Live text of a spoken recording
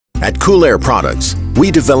At Cool Air Products,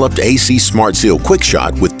 we developed AC Smart Seal Quick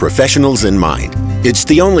Shot with professionals in mind. It's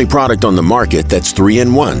the only product on the market that's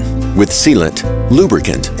 3-in-1, with sealant,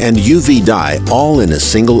 lubricant, and UV dye all in a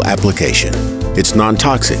single application. It's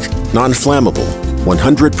non-toxic, non-flammable,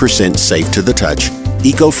 100% safe to the touch,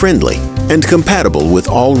 eco-friendly, and compatible with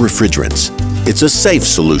all refrigerants. It's a safe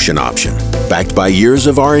solution option, backed by years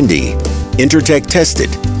of R&D, Intertech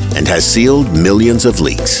tested, and has sealed millions of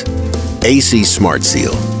leaks. AC Smart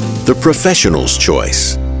Seal, the professional's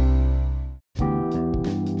choice.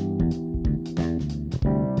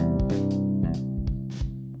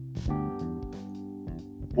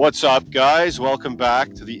 What's up, guys? Welcome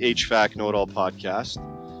back to the HVAC Know-It-All podcast.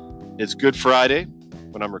 It's Good Friday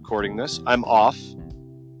when I'm recording this. I'm off.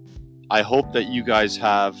 I hope that you guys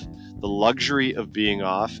have the luxury of being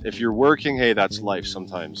off. If you're working, hey, that's life.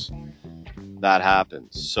 Sometimes that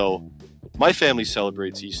happens. So my family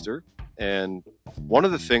celebrates Easter, and one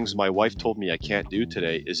of the things my wife told me I can't do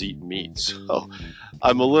today is eat meat. So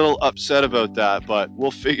I'm a little upset about that, but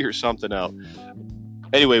we'll figure something out.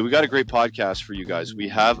 Anyway, we got a great podcast for you guys. We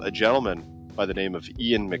have a gentleman by the name of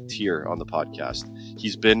Ian McTeer on the podcast.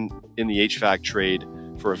 He's been in the HVAC trade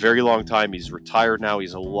for a very long time. He's retired now.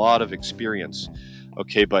 He's a lot of experience.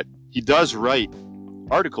 Okay, but he does write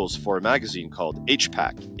articles for a magazine called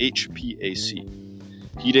HPAC, H-P-A-C,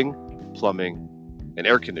 Heating, Plumbing, and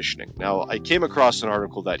Air Conditioning. Now, I came across an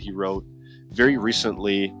article that he wrote very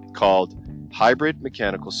recently called Hybrid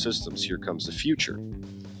Mechanical Systems, Here Comes the Future.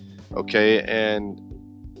 Okay, and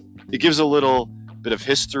it gives a little bit of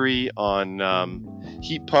history on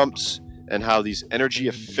heat pumps and how these energy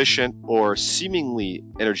efficient or seemingly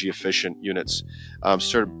energy efficient units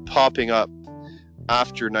started popping up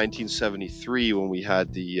after 1973 when we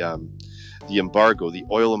had the embargo, the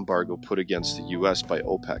oil embargo put against the U.S. by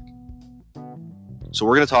OPEC. So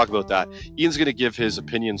we're going to talk about that. Ian's going to give his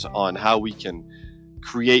opinions on how we can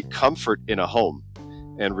create comfort in a home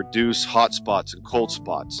and reduce hot spots and cold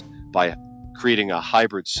spots by creating a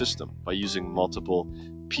hybrid system, by using multiple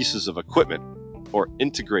pieces of equipment or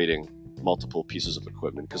integrating multiple pieces of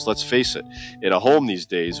equipment. Because let's face it, in a home these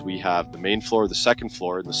days, we have the main floor, the second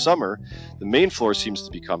floor. In the summer, the main floor seems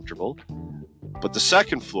to be comfortable, but the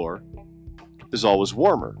second floor is always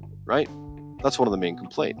warmer, right? That's one of the main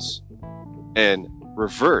complaints. And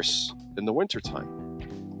reverse in the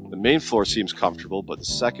wintertime. The main floor seems comfortable, but the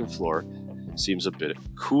second floor seems a bit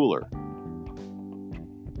cooler.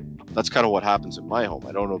 That's kind of what happens in my home.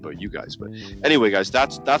 I don't know about you guys, but anyway, guys,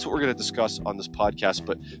 that's what we're going to discuss on this podcast.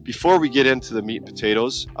 But before we get into the meat and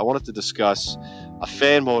potatoes, I wanted to discuss a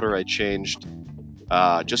fan motor I changed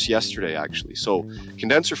just yesterday, actually. So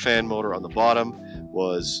condenser fan motor on the bottom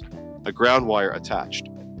was a ground wire attached.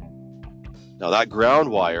 Now that ground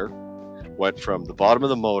wire went from the bottom of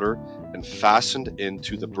the motor and fastened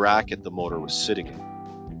into the bracket the motor was sitting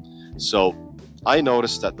in. So I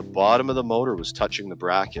noticed that the bottom of the motor was touching the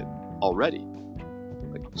bracket already,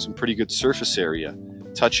 like some pretty good surface area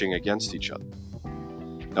touching against each other.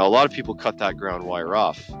 Now, a lot of people cut that ground wire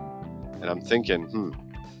off, and I'm thinking,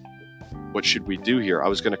 what should we do here? I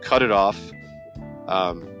was going to cut it off,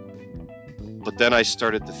 but then I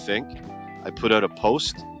started to think. I put out a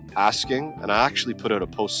post asking, and I actually put out a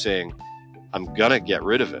post saying, I'm going to get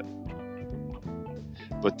rid of it.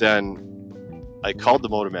 But then I called the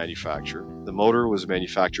motor manufacturer. The motor was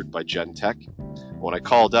manufactured by Gentech. When I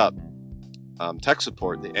called up tech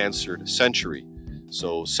support, they answered Century.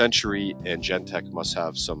 So Century and Gentech must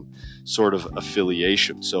have some sort of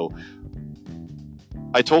affiliation. So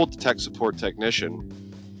I told the tech support technician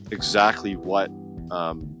exactly what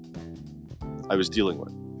I was dealing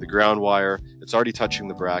with. The ground wire, it's already touching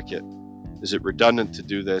the bracket. Is it redundant to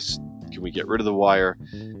do this? Can we get rid of the wire?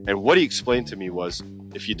 And what he explained to me was,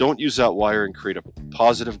 if you don't use that wire and create a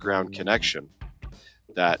positive ground connection,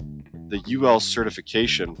 that the UL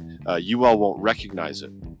certification, UL won't recognize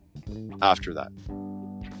it after that.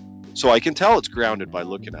 So I can tell it's grounded by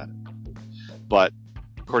looking at it. But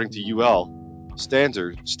according to UL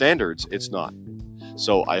standards, it's not.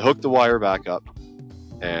 So I hooked the wire back up,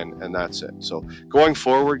 and that's it. So going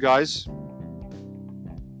forward, guys,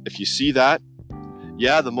 if you see that,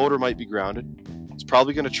 yeah, the motor might be grounded. It's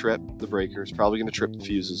probably going to trip the breaker. It's probably going to trip the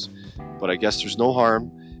fuses. But I guess there's no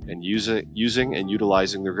harm in using and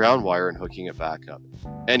utilizing the ground wire and hooking it back up.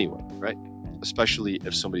 Anyway, right? Especially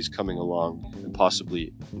if somebody's coming along and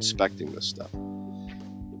possibly inspecting this stuff.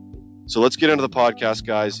 So let's get into the podcast,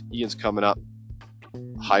 guys. Ian's coming up.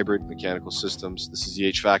 Hybrid Mechanical Systems. This is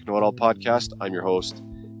the HVAC Know-It-All podcast. I'm your host,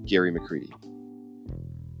 Gary McCready.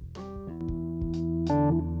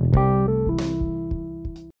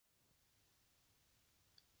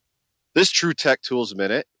 This True Tech Tools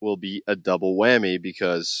Minute will be a double whammy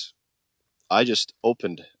because I just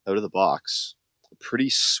opened out of the box a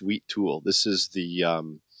pretty sweet tool. This is the,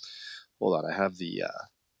 hold on, I have the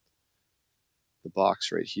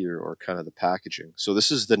box right here, or kind of the packaging. So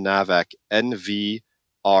this is the Navac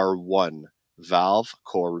NV-R1 valve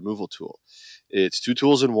core removal tool. It's two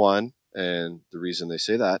tools in one, and the reason they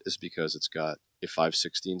say that is because it's got a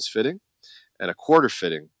 5/16 fitting and a quarter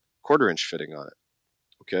inch fitting on it.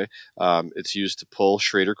 Okay, it's used to pull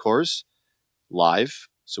Schrader cores live,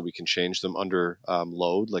 so we can change them under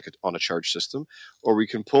load, like on a charge system, or we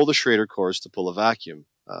can pull the Schrader cores to pull a vacuum,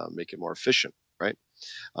 make it more efficient, right?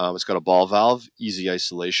 It's got a ball valve, easy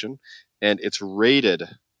isolation, and it's rated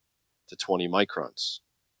to 20 microns.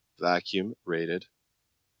 Vacuum rated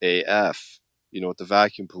AF. You know what the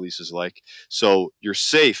vacuum police is like. So you're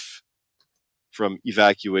safe from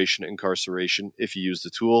evacuation, incarceration if you use the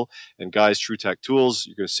tool. And guys, True Tech Tools,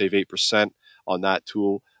 you're going to save 8% on that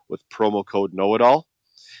tool with promo code KNOWITALL.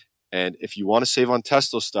 And if you want to save on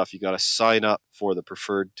Testo stuff, you got to sign up for the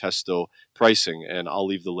preferred Testo pricing. And I'll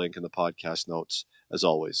leave the link in the podcast notes as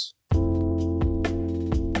always.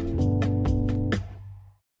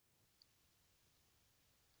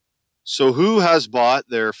 So who has bought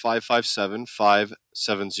their 557,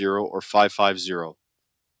 570, or 550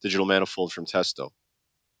 digital manifold from Testo?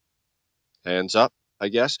 Hands up, I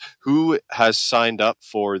guess. Who has signed up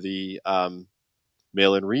for the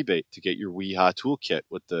mail-in rebate to get your Weeha toolkit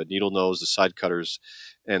with the needle nose, the side cutters,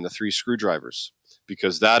 and the 3 screwdrivers?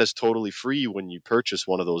 Because that is totally free when you purchase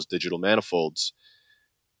one of those digital manifolds.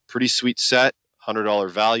 Pretty sweet set, $100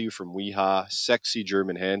 value from Weeha, sexy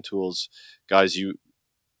German hand tools. Guys, you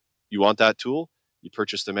want that tool? You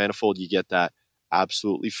purchase the manifold, you get that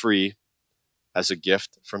absolutely free as a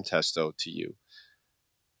gift from Testo to you.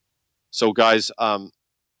 So guys, I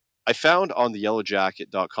found on the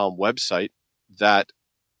yellowjacket.com website that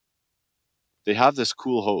they have this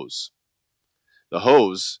cool hose. The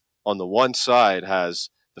hose on the one side has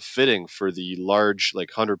the fitting for the large,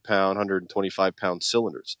 like 100-pound, 125-pound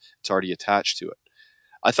cylinders. It's already attached to it.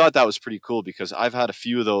 I thought that was pretty cool because I've had a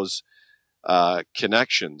few of those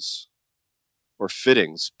connections or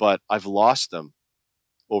fittings, but I've lost them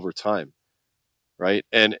over time, right?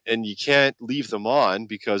 And you can't leave them on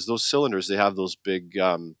because those cylinders, they have those big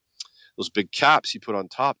caps you put on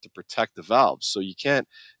top to protect the valves. So you can't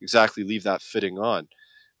exactly leave that fitting on.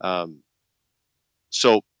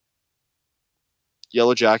 So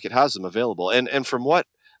Yellow Jacket has them available. And from what,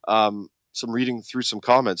 some reading through some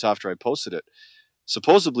comments after I posted it,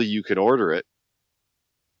 supposedly you can order it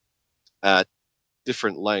at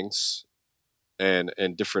different lengths and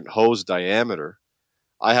different hose diameter.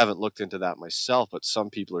 I haven't looked into that myself, but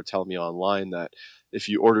some people are telling me online that if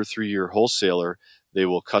you order through your wholesaler, they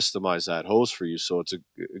will customize that hose for you. So it's a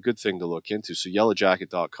good thing to look into. So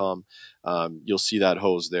yellowjacket.com, you'll see that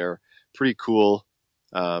hose there. Pretty cool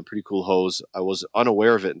hose. I was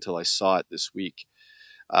unaware of it until I saw it this week.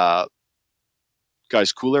 Guys,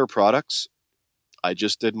 Cool Air Products, I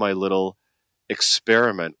just did my little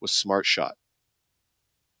experiment with Smart Shot.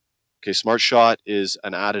 Okay, Smart Shot is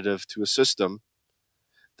an additive to a system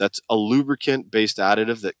that's a lubricant-based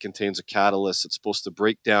additive that contains a catalyst that's supposed to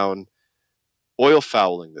break down oil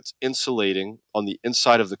fouling that's insulating on the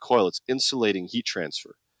inside of the coil. It's insulating heat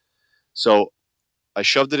transfer. So I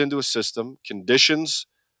shoved it into a system. Conditions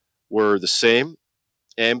were the same.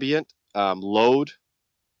 Ambient, load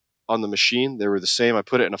on the machine, they were the same. I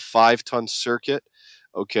put it in a 5-ton circuit.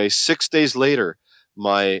 Okay, 6 days later,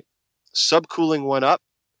 my subcooling went up,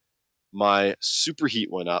 my superheat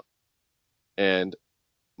went up, and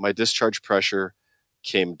my discharge pressure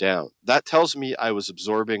came down. That tells me I was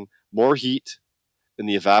absorbing more heat in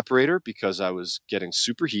the evaporator because I was getting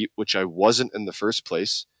superheat, which I wasn't in the first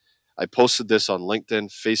place. I posted this on LinkedIn,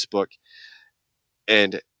 Facebook,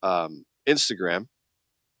 and Instagram.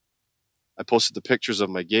 I posted the pictures of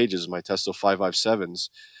my gauges, my Testo 557s,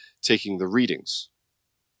 taking the readings.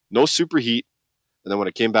 No superheat, and then when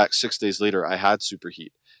it came back 6 days later, I had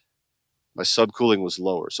superheat. My subcooling was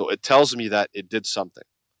lower. So it tells me that it did something.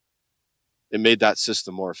 It made that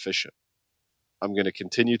system more efficient. I'm going to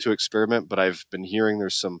continue to experiment, but I've been hearing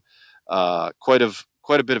there's some quite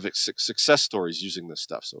a bit of success stories using this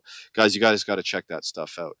stuff. So guys, you guys got to check that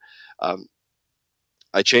stuff out.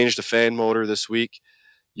 I changed a fan motor this week.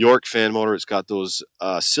 York fan motor. It's got those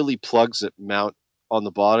silly plugs that mount on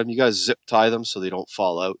the bottom. You guys zip tie them so they don't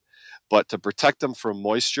fall out. But to protect them from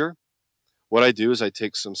moisture, what I do is I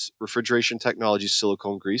take some Refrigeration Technologies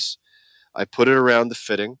silicone grease. I put it around the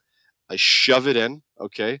fitting. I shove it in,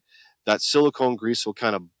 okay? That silicone grease will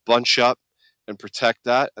kind of bunch up and protect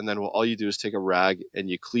that. And then all you do is take a rag and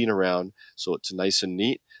you clean around so it's nice and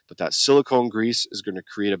neat. But that silicone grease is going to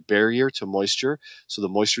create a barrier to moisture, so the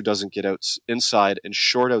moisture doesn't get out inside and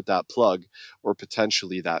short out that plug or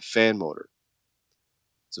potentially that fan motor.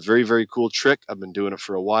 It's a very, very cool trick. I've been doing it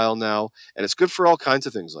for a while now, and it's good for all kinds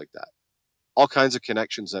of things like that. All kinds of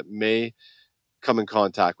connections that may come in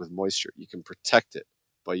contact with moisture. You can protect it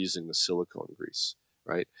by using the silicone grease,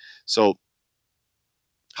 right? So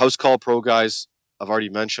House Call Pro guys, I've already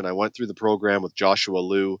mentioned, I went through the program with Joshua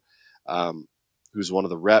Liu, who's one of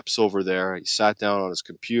the reps over there. He sat down on his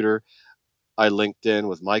computer. I linked in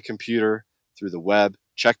with my computer through the web,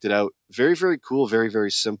 checked it out. Very, very cool, very,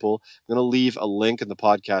 very simple. I'm going to leave a link in the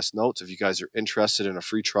podcast notes if you guys are interested in a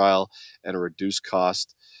free trial and a reduced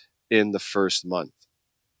cost in the first month.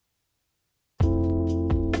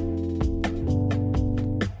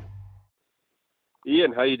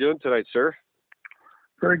 Ian, how you doing tonight, sir?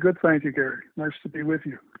 Very good, thank you, Gary. Nice to be with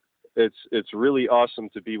you. It's really awesome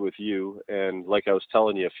to be with you. And like I was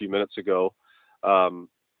telling you a few minutes ago,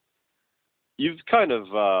 you've kind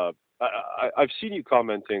of I've seen you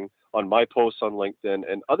commenting on my posts on LinkedIn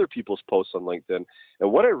and other people's posts on LinkedIn.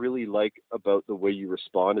 And what I really like about the way you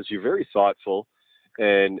respond is you're very thoughtful,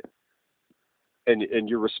 and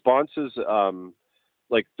your responses,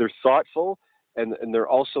 like, they're thoughtful and they're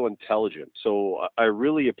also intelligent. So I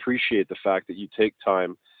really appreciate the fact that you take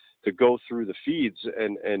time to go through the feeds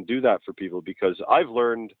and do that for people, because I've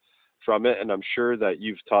learned from it, and I'm sure that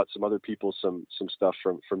you've taught some other people some stuff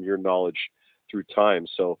from your knowledge through time.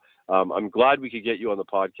 So I'm glad we could get you on the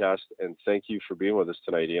podcast, and thank you for being with us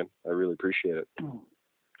tonight, Ian. I really appreciate it. Oh,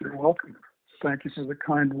 you're welcome. Thank you for the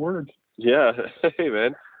kind words. Yeah, hey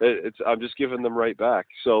man, I'm just giving them right back.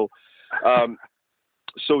 So,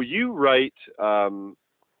 so you write.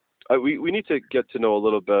 We need to get to know a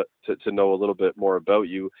little bit to know a little bit more about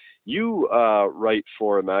you. You write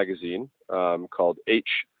for a magazine called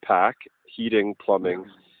HPAC, Heating, Plumbing,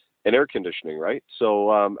 and Air Conditioning, right?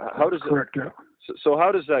 So how does correct? Yeah. So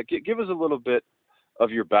how does that give us a little bit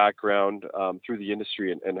of your background through the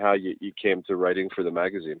industry and how you came to writing for the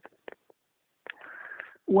magazine?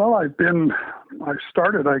 Well, I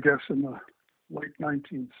started, I guess, in the late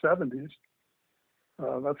 1970s.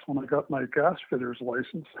 That's when I got my gas fitter's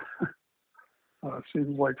license.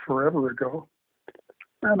 Seems like forever ago.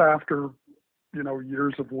 And after,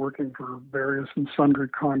 years of working for various and sundry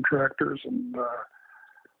contractors, and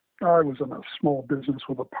I was in a small business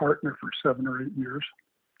with a partner for 7 or 8 years.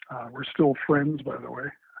 We're still friends, by the way.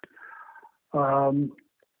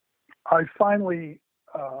 I finally,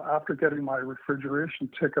 after getting my refrigeration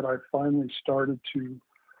ticket, I finally started to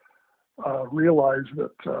realize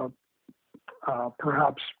that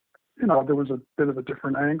perhaps, there was a bit of a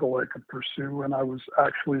different angle I could pursue. And I was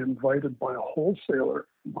actually invited by a wholesaler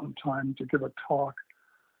one time to give a talk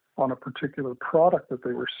on a particular product that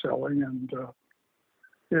they were selling. And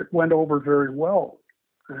it went over very well.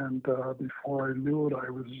 And before I knew it, I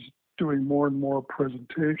was doing more and more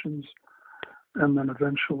presentations. And then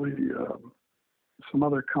eventually some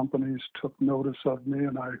other companies took notice of me,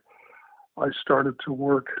 and I started to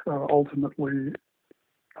work. Ultimately,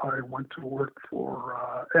 I went to work for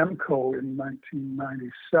EMCO in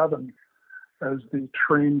 1997 as the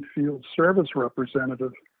trained field service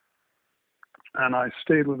representative. And I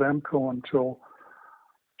stayed with EMCO until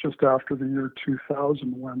just after the year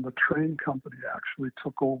 2000, when the Trane company actually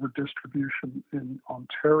took over distribution in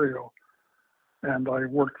Ontario. And I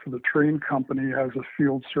worked for the Trane company as a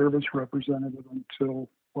field service representative until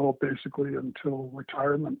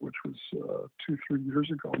retirement, which was 2-3 years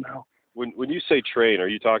ago now. When you say Trane, are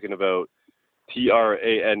you talking about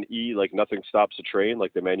TRANE, like Nothing Stops a Train,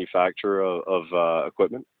 like the manufacturer of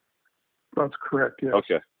equipment? That's correct, yes.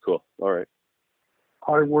 Okay, cool. All right.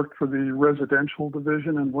 I worked for the residential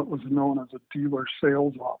division in what was known as a dealer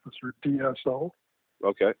sales officer, DSO.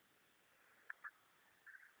 Okay.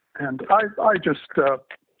 And I just,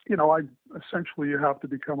 essentially you have to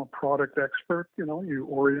become a product expert. You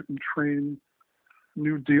orient and train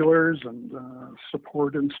new dealers and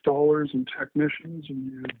support installers and technicians, and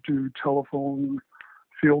you do telephone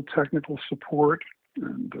field technical support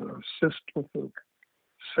and assist with the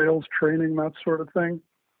sales training, that sort of thing.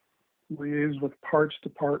 Liaise with parts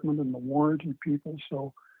department and the warranty people.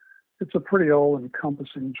 So it's a pretty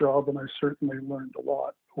all-encompassing job, and I certainly learned a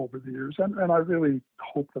lot over the years. And I really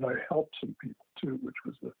hope that I helped some people too, which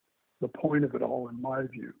was the point of it all, in my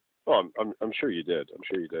view. Oh, I'm sure you did. I'm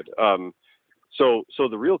sure you did. So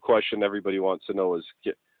the real question everybody wants to know is,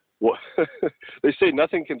 what they say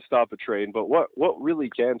nothing can stop a train, but what really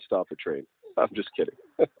can stop a train? I'm just kidding.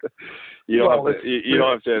 You don't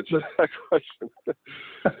have to answer that question.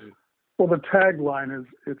 Well, the tagline is,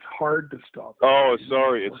 "It's hard to stop." Oh,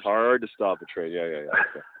 sorry, it's hard to stop a train. Yeah.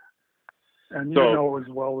 Okay. And you know as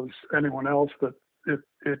well as anyone else that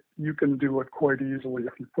you can do it quite easily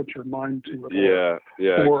if you put your mind to it.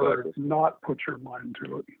 Or exactly. not put your mind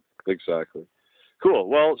to it. Exactly. Cool.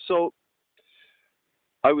 Well, so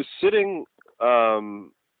I was sitting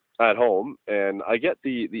at home, and I get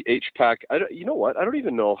the HPAC. You know what? I don't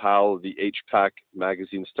even know how the HPAC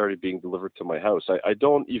magazine started being delivered to my house. I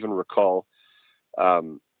don't even recall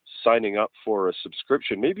signing up for a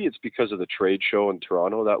subscription. Maybe it's because of the trade show in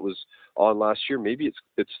Toronto that was on last year. Maybe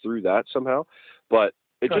it's through that somehow. But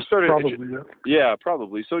it just started. Probably. Yeah,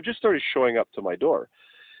 probably. So it just started showing up to my door,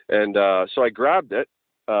 and so I grabbed it.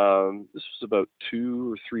 This was about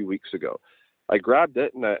 2 or 3 weeks ago. I grabbed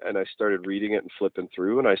it and I started reading it and flipping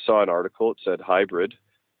through, and I saw an article. It said hybrid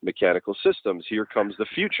mechanical systems. Here comes the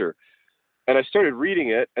future. And I started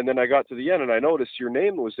reading it, and then I got to the end, and I noticed your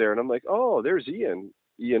name was there, and I'm like, oh, there's Ian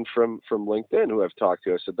from LinkedIn, who I've talked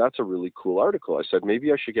to. I said, that's a really cool article. I said,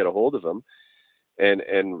 maybe I should get a hold of him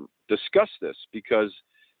and discuss this, because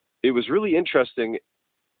it was really interesting,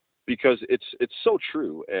 because it's so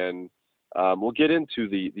true. And we'll get into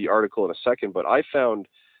the article in a second, but I found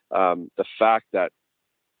the fact that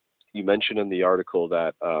you mentioned in the article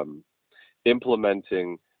that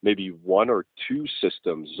implementing maybe 1 or 2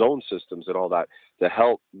 systems, zone systems and all that, to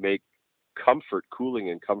help make comfort cooling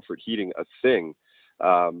and comfort heating a thing.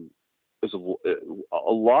 There's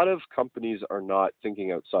a lot of companies are not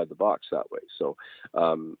thinking outside the box that way. So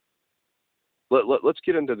let's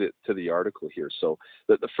get into the article here. So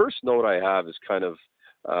the first note I have is kind of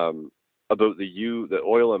about the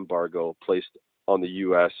oil embargo placed on the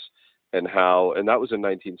U.S. and that was in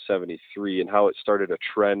 1973, and how it started a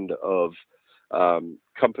trend of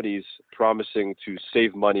companies promising to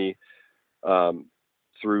save money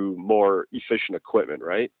through more efficient equipment,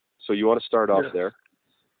 right? So you want to start off there?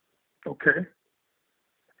 Okay.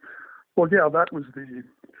 Well, yeah, that was the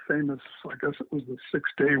famous, I guess it was the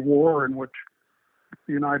 6-Day War, in which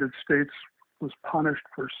the United States was punished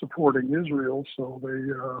for supporting Israel. So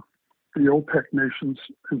the OPEC nations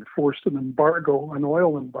enforced an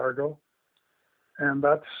oil embargo, and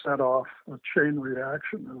that set off a chain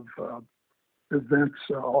reaction of events.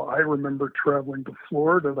 I remember traveling to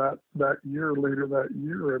Florida later that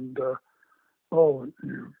year, and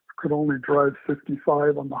you could only drive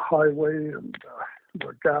 55 on the highway, and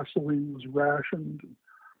the gasoline was rationed.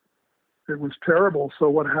 It was terrible. So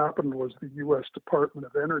what happened was the U.S. Department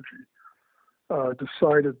of Energy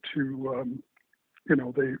decided to,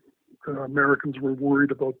 Americans were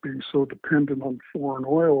worried about being so dependent on foreign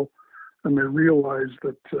oil, and they realized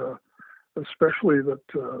that, especially that,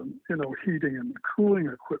 heating and cooling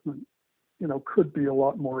equipment, could be a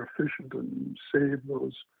lot more efficient and save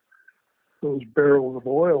those barrels of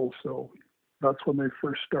oil. So that's when they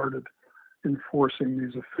first started enforcing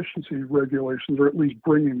these efficiency regulations, or at least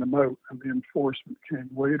bringing them out, and the enforcement came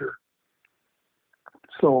later.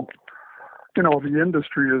 So, the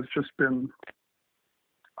industry has just been,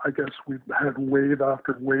 I guess we've had wave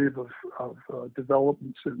after wave of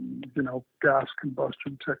developments in, gas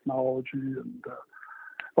combustion technology and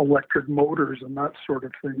electric motors and that sort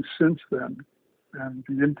of thing since then. And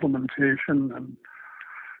the implementation and,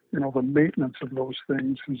 the maintenance of those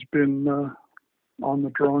things has been on the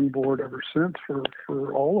drawing board ever since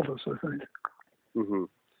for all of us, I think. Mm-hmm.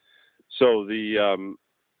 So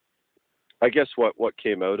I guess what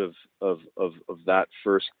came out of that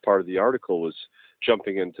first part of the article was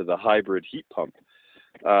jumping into the hybrid heat pump.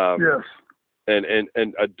 Yes.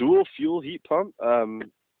 And a dual fuel heat pump.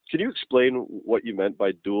 Can you explain what you meant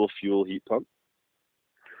by dual fuel heat pump?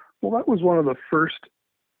 Well, that was one of the first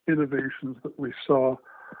innovations that we saw.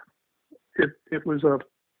 It was a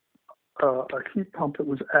heat pump that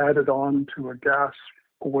was added on to a gas,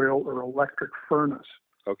 oil, or electric furnace.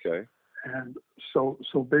 Okay. And so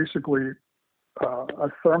basically, a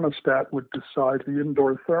thermostat would decide, the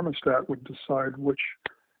indoor thermostat would decide which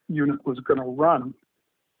unit was going to run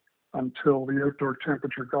until the outdoor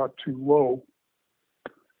temperature got too low,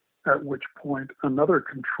 at which point another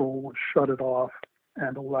control would shut it off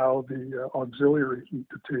and allow the auxiliary heat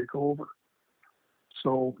to take over.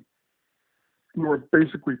 So there were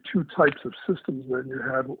basically 2 types of systems then. You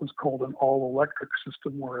had what was called an all-electric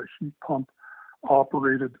system, where a heat pump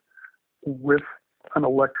operated with an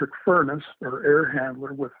electric furnace or air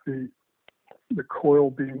handler, with the coil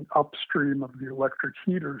being upstream of the electric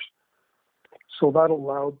heaters. So that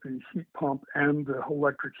allowed the heat pump and the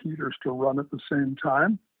electric heaters to run at the same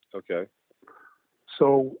time. Okay.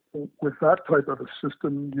 So with that type of a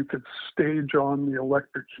system, you could stage on the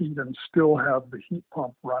electric heat and still have the heat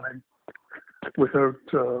pump running without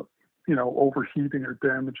overheating or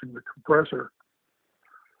damaging the compressor.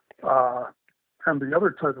 And the other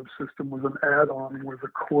type of system was an add-on where the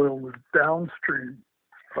coil was downstream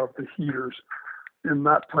of the heaters. In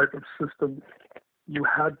that type of system, you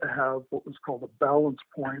had to have what was called a balance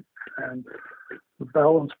point, and the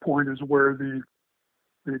balance point is where the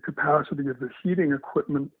capacity of the heating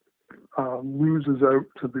equipment loses out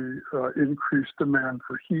to the increased demand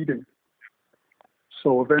for heating.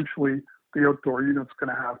 So eventually, the outdoor unit's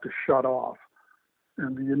going to have to shut off,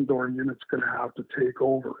 and the indoor unit's going to have to take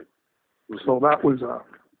over. So that was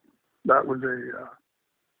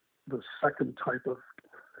the second type of,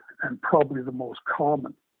 and probably the most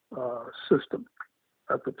common system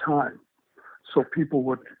at the time. So people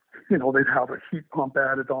would, they'd have a heat pump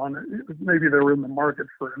added on. Maybe they were in the market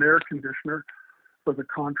for an air conditioner, but the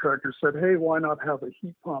contractor said, hey, why not have a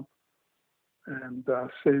heat pump and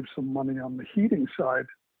save some money on the heating side?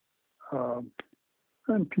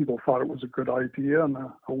 And people thought it was a good idea, and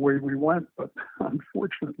away we went. But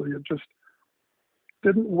unfortunately, it just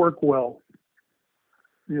didn't work well.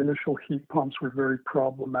 The initial heat pumps were very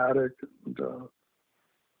problematic, and a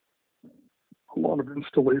lot of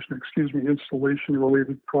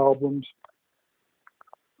installation-related problems.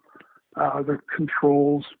 The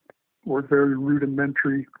controls were very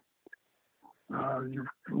rudimentary. You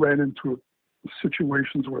ran into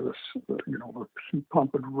situations where the heat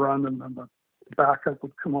pump would run, and then the backup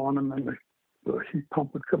would come on, and then the heat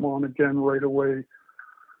pump would come on again right away.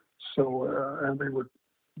 So, and they would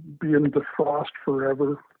be in defrost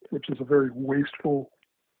forever, which is a very wasteful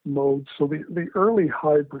mode. So the early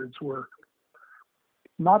hybrids were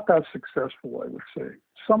not that successful, I would say.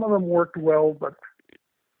 Some of them worked well, but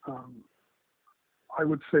I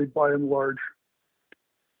would say by and large,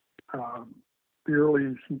 the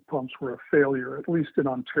early heat pumps were a failure, at least in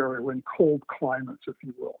Ontario, in cold climates, if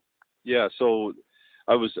you will. Yeah, so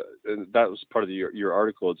that was part of your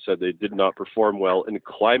article. It said they did not perform well in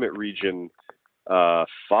climate region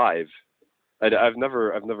 5. I've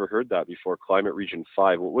never heard that before. Climate region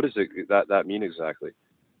 5. What does that mean exactly?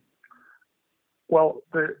 Well,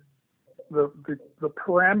 the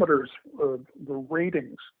parameters, the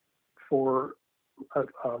ratings for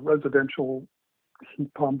residential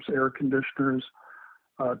heat pumps, air conditioners,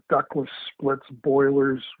 ductless splits,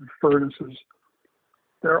 boilers, furnaces,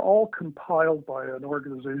 they're all compiled by an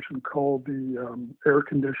organization called the Air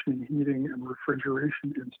Conditioning, Heating, and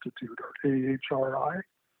Refrigeration Institute, or AHRI.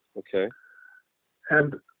 Okay.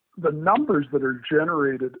 And the numbers that are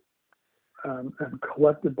generated and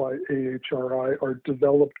collected by AHRI are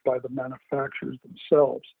developed by the manufacturers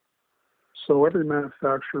themselves. So every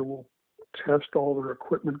manufacturer will test all their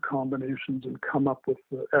equipment combinations and come up with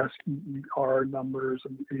the SEER numbers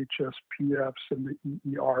and the HSPFs and the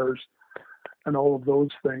EERs and all of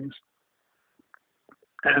those things.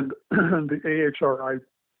 And the AHRI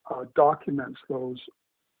documents those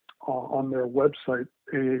on their website,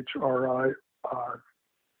 AHRI,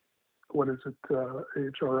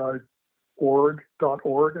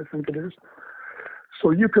 AHRI.org, I think it is.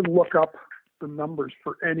 So you can look up the numbers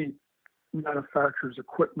for any manufacturer's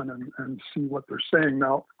equipment and see what they're saying.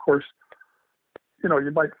 Now, of course,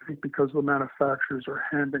 you might think because the manufacturers are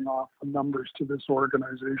handing off the numbers to this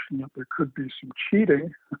organization that there could be some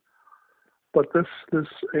cheating, but this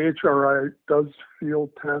AHRI does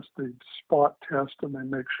field test, they spot test, and they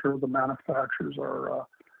make sure the manufacturers are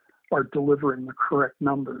delivering the correct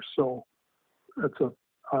numbers. So it's a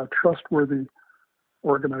trustworthy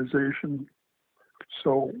organization.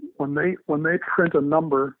 So when they print a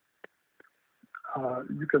number,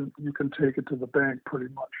 you can take it to the bank pretty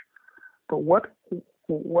much. But what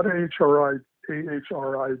AHRI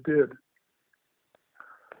did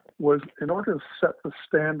was, in order to set the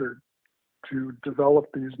standard to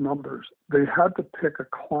develop these numbers, they had to pick a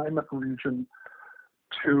climate region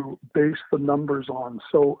to base the numbers on.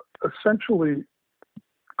 So essentially,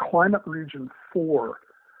 climate region 4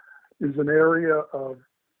 is an area of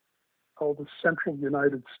the central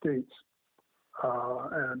United States,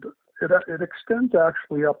 and it extends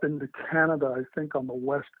actually up into Canada, I think, on the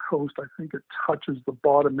west coast. I think it touches the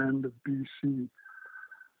bottom end of BC.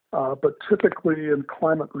 But typically in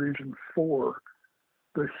climate region 4,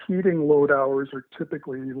 the heating load hours are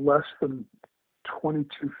typically less than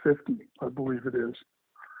 2250, I believe it is.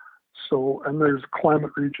 So, and there's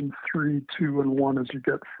climate region 3, 2, and 1 as you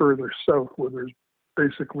get further south, where there's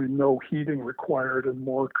basically no heating required and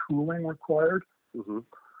more cooling required. Mm-hmm.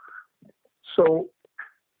 So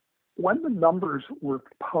when the numbers were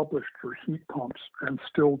published for heat pumps, and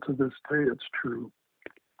still to this day it's true,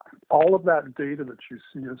 all of that data that you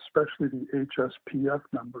see, especially the HSPF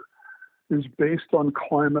number, is based on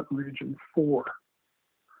climate region 4.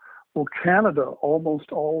 Well, Canada,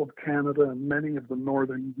 almost all of Canada and many of the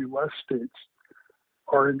northern U.S. states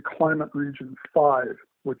are in climate region 5,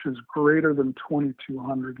 which is greater than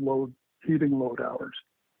 2,200 heating load hours.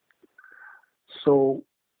 So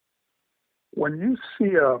when you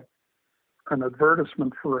see an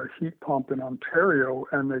advertisement for a heat pump in Ontario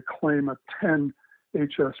and they claim a 10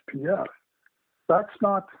 HSPF, that's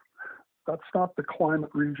not the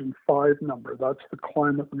climate region 5 number. That's the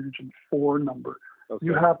climate region 4 number. Okay.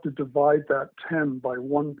 You have to divide that 10 by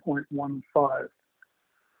 1.15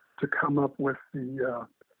 to come up with the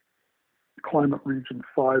climate region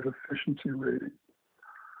 5 efficiency rating.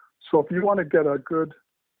 So if you want to get a good,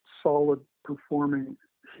 solid performing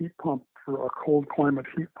heat pump for a cold climate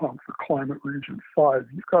heat pump for climate region 5,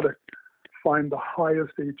 you've got to find the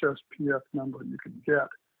highest HSPF number you can get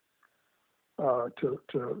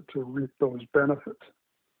to reap those benefits.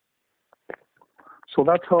 So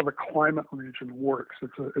that's how the climate region works.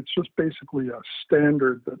 It's just basically a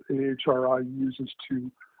standard that AHRI uses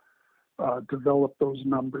to develop those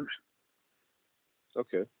numbers.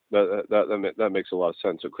 Okay, that makes a lot of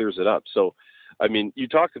sense. It clears it up. So, I mean, you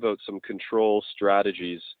talked about some control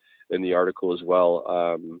strategies in the article as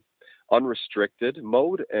well. Unrestricted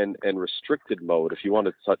mode and restricted mode, if you want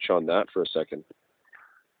to touch on that for a second.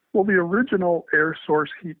 Well, the original air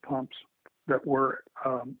source heat pumps that were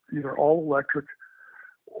either all electric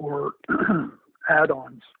or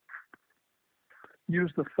add-ons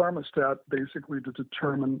used the thermostat basically to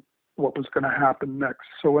determine what was going to happen next.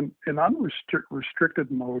 So in unrestricted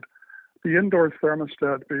mode, the indoor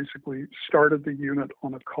thermostat basically started the unit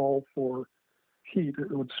on a call for heat.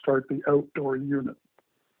 It would start the outdoor unit.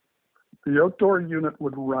 The outdoor unit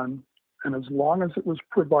would run, and as long as it was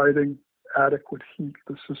providing adequate heat,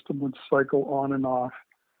 the system would cycle on and off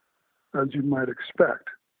as you might expect.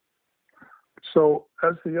 So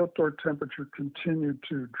as the outdoor temperature continued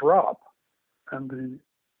to drop and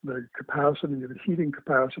the capacity, the heating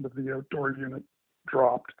capacity of the outdoor unit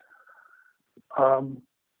dropped, the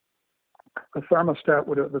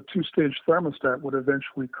two-stage thermostat would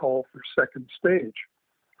eventually call for second stage.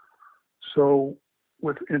 So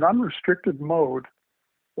in unrestricted mode,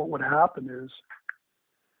 what would happen is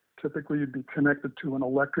typically you'd be connected to an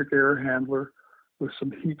electric air handler with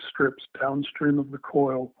some heat strips downstream of the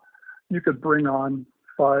coil. You could bring on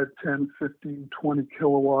 5, 10, 15, 20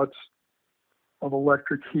 kilowatts of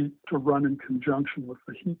electric heat to run in conjunction with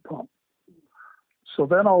the heat pump. So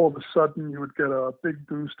then all of a sudden you would get a big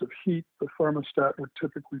boost of heat. The thermostat would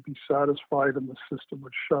typically be satisfied and the system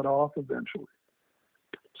would shut off eventually.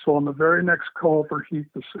 So on the very next call for heat,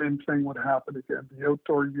 the same thing would happen again. The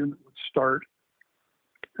outdoor unit would start,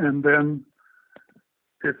 and then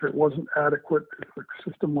if it wasn't adequate, if the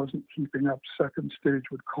system wasn't keeping up, second stage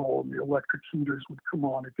would call and the electric heaters would come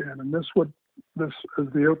on again. And this as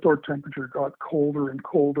the outdoor temperature got colder and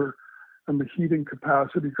colder and the heating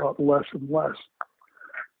capacity got less and less,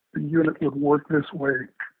 the unit would work this way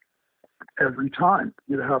every time.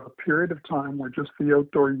 You'd have a period of time where just the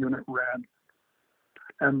outdoor unit ran,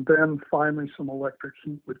 and then finally some electric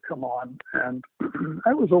heat would come on. And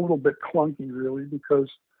that was a little bit clunky, really, because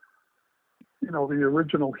the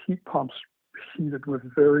original heat pumps heated with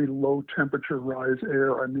very low temperature rise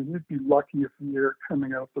air. I mean, you'd be lucky if the air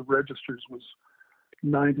coming out the registers was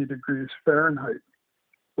 90 degrees Fahrenheit,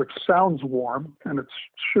 which sounds warm, and it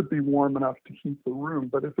should be warm enough to heat the room.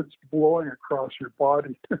 But if it's blowing across your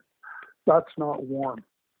body, that's not warm.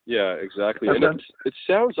 Yeah, exactly. And it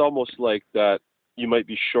sounds almost like that you might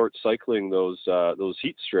be short cycling those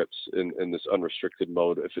heat strips in this unrestricted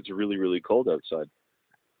mode if it's really, really cold outside.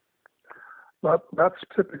 That's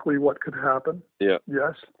typically what could happen. Yeah.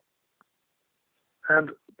 Yes.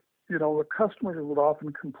 And, the customers would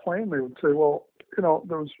often complain. They would say, well,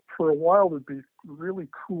 there was, for a while, there'd be really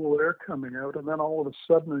cool air coming out, and then all of a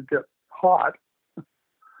sudden it'd get hot,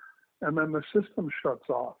 and then the system shuts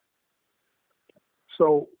off.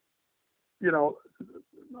 So,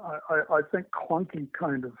 I think clunky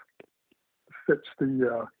kind of fits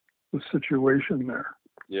the situation there.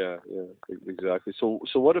 Yeah, exactly. So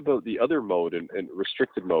what about the other mode and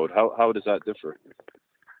restricted mode? How does that differ?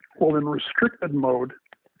 Well, in restricted mode,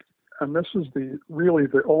 and this is really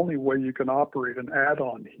the only way you can operate an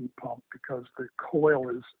add-on heat pump, because the coil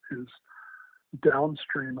is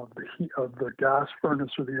downstream of the heat of the gas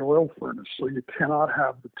furnace or the oil furnace, so you cannot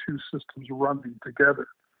have the two systems running together.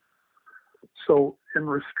 So in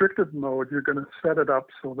restricted mode, you're going to set it up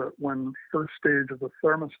so that when first stage of the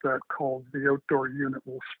thermostat calls, the outdoor unit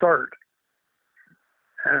will start,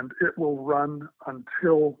 and it will run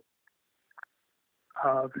until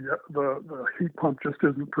the heat pump just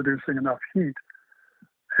isn't producing enough heat,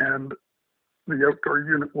 and the outdoor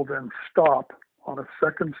unit will then stop on a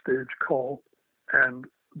second stage call, and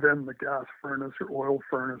then the gas furnace or oil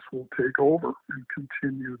furnace will take over and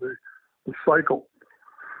continue the cycle.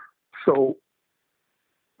 So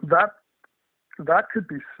that could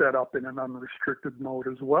be set up in an unrestricted mode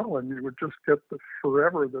as well, and you would just get this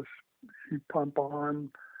heat pump on,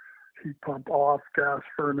 heat pump off, gas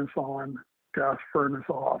furnace on, gas furnace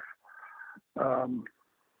off.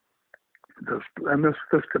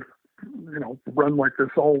 This could, run like this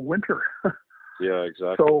all winter. Yeah,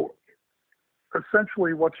 exactly. So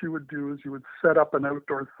essentially what you would do is you would set up an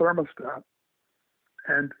outdoor thermostat,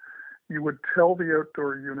 and you would tell the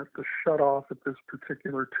outdoor unit to shut off at this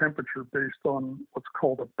particular temperature based on what's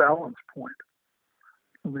called a balance point.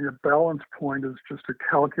 And the balance point is just a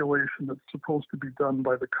calculation that's supposed to be done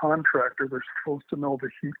by the contractor. They're supposed to know the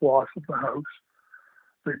heat loss of the house.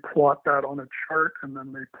 They plot that on a chart, and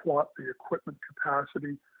then they plot the equipment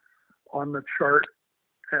capacity on the chart,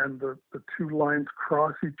 and the two lines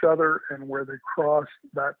cross each other, and where they cross,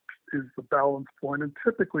 that is the balance point. And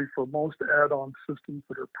typically for most add-on systems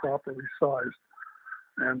that are properly sized,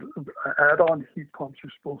 and add-on heat pumps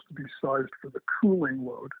are supposed to be sized for the cooling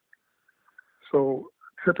load. So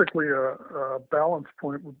typically a balance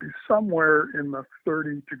point would be somewhere in the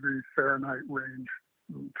 30 degrees Fahrenheit range,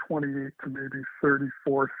 28 to maybe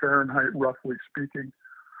 34 Fahrenheit, roughly speaking.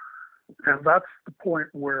 And that's the point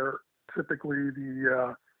where typically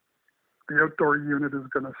the outdoor unit is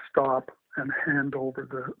going to stop and hand over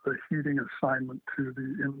the heating assignment to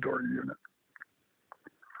the indoor unit.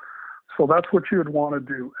 So that's what you would want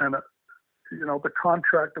to do. And, the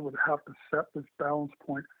contractor would have to set this balance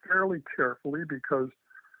point fairly carefully, because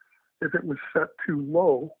if it was set too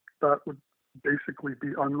low, that would basically be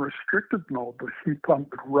unrestricted mode. The heat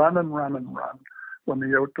pump would run and run and run when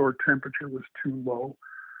the outdoor temperature was too low,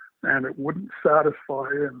 and it wouldn't satisfy,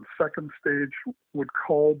 and second stage would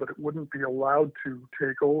call, but it wouldn't be allowed to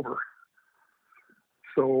take over.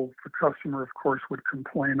 So the customer, of course, would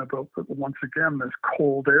complain about, once again, this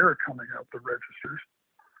cold air coming out the registers.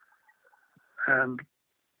 And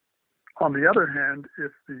on the other hand,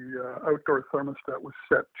 if the outdoor thermostat was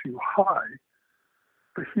set too high,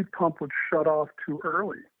 the heat pump would shut off too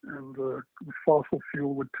early, and the fossil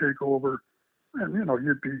fuel would take over, and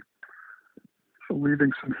you'd be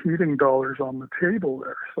leaving some heating dollars on the table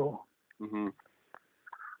there. So,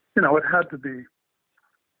 it had to be,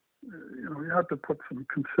 you had to put some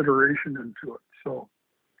consideration into it. So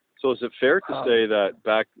is it fair to say that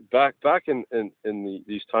back in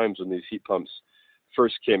these times when these heat pumps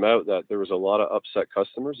first came out, that there was a lot of upset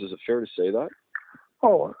customers? Is it fair to say that?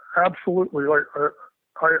 Oh, absolutely. Like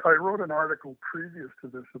I wrote an article previous to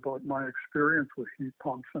this about my experience with heat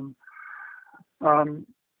pumps, and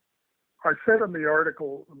I said in the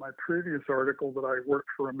article, my previous article, that I worked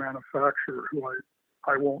for a manufacturer who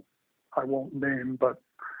I won't name, but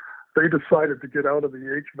they decided to get out of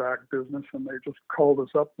the HVAC business, and they just called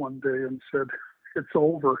us up one day and said, "It's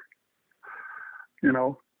over.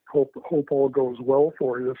 Hope all goes well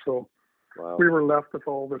for you." So wow. We were left with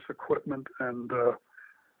all this equipment and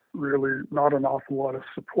really not an awful lot of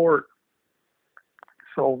support.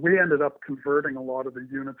 So we ended up converting a lot of the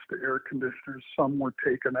units to air conditioners. Some were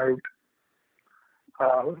taken out.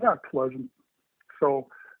 It was not pleasant. So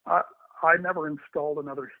I never installed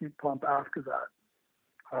another heat pump after that.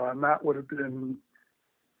 And that would have been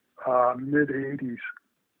mid-'80s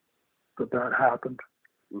that happened.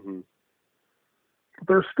 Mm-hmm.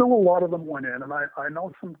 There's still a lot of them went in, and I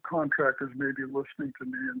know some contractors may be listening to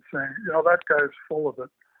me and saying, that guy's full of it.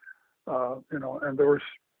 And there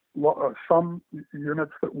was some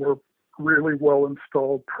units that were really well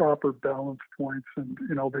installed, proper balance points, and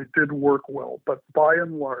they did work well. But by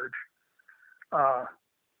and large, I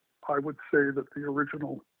would say that the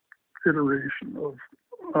original iteration of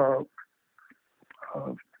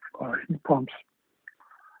heat pumps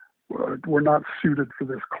were not suited for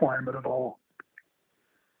this climate at all.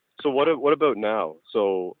 So what about now?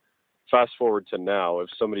 So fast forward to now, if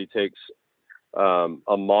somebody takes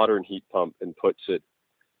a modern heat pump and puts it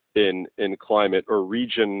in climate or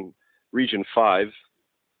region 5,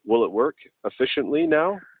 will it work efficiently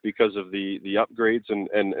now because of the upgrades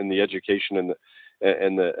and the education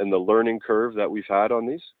and the learning curve that we've had on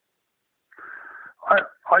these?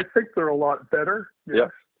 I think they're a lot better.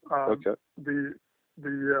 Yes. Yeah. Okay.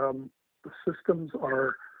 The systems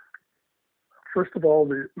are, first of all,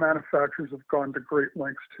 the manufacturers have gone to great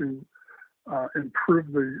lengths to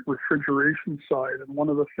improve the refrigeration side. And one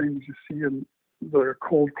of the things you see in the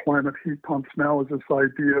cold climate heat pumps now is this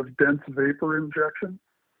idea of dense vapor injection.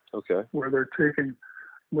 Okay. Where they're taking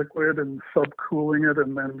liquid and subcooling it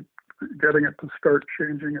and then getting it to start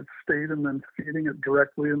changing its state and then feeding it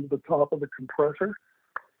directly into the top of the compressor.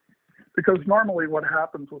 Because normally what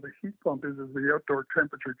happens with a heat pump is as the outdoor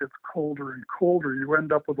temperature gets colder and colder, you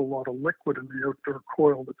end up with a lot of liquid in the outdoor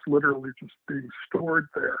coil that's literally just being stored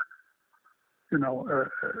there. You know,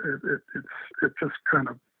 it just kind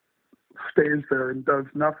of stays there and does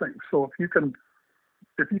nothing. So if you can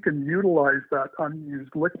utilize that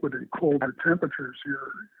unused liquid at colder temperatures,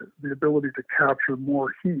 the ability to capture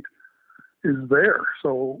more heat is there.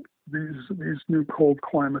 So these new cold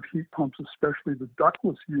climate heat pumps, especially the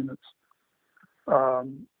ductless units,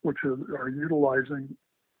 which are utilizing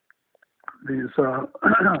these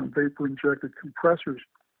vapor injected compressors,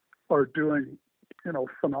 are doing, you know,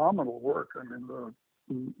 phenomenal work. I mean, the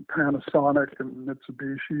Panasonic and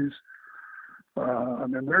Mitsubishi's, I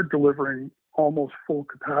mean, they're delivering almost full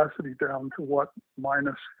capacity down to what,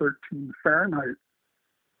 minus 13 Fahrenheit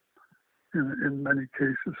in many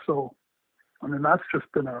cases. So, I mean, that's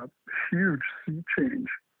just been a huge sea change.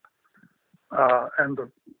 And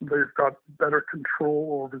they've got better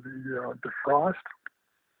control over the defrost.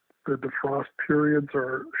 The defrost periods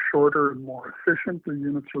are shorter and more efficient. The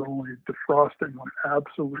units are only defrosting when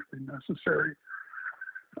absolutely necessary.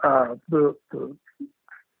 The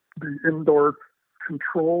indoor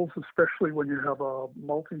controls, especially when you have a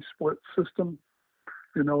multi-split system,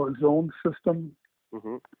 you know, a zone system,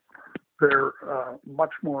 they're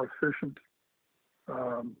much more efficient.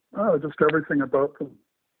 Just everything about them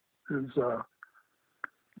is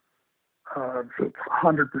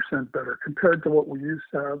 100% better compared to what we used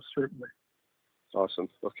to have, certainly. Awesome.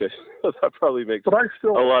 Okay. That probably makes but I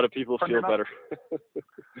still, a lot of people feel better.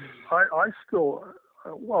 I still,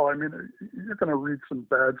 well, I mean, you're going to read some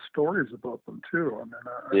bad stories about them too. I mean,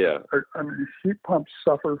 I mean, heat pumps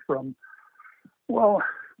suffer from, well,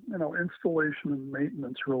 you know, installation and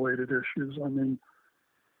maintenance related issues. I mean,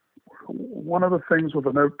 one of the things with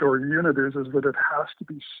an outdoor unit is that it has to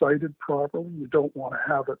be sited properly. You don't want to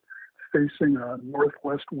have it facing a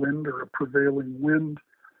northwest wind or a prevailing wind.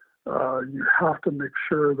 You have to make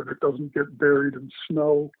sure that it doesn't get buried in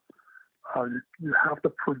snow. You have to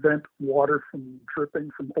prevent water from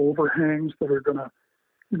dripping from overhangs that are going to,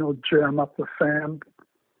 you know, jam up the fan.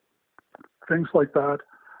 Things like that.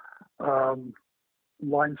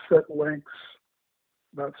 Line set lengths,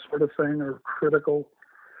 that sort of thing, are critical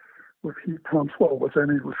with heat pumps. Well, with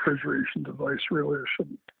any refrigeration device, really. I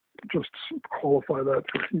shouldn't just qualify that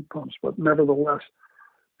for heat pumps, but nevertheless,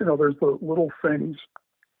 you know, there's the little things.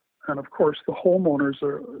 And of course, the homeowners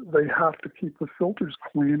they have to keep the filters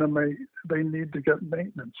clean, and they need to get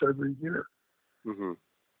maintenance every year.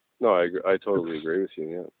 No, I totally agree with you.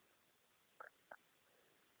 Yeah.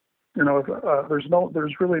 You know,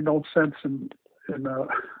 there's really no sense in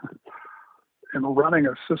running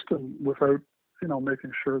a system without, you know,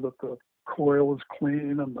 making sure that the coil is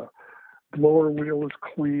clean and the blower wheel is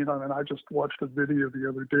clean. I mean, I just watched a video the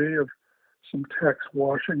other day of some techs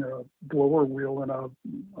washing a blower wheel in a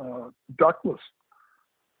ductless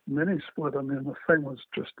mini split. I mean, the thing was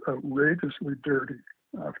just outrageously dirty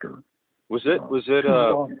after. Was it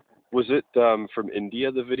from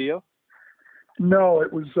India, the video? No,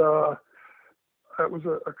 it was a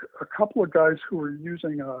couple of guys who were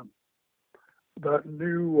using that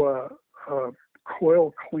new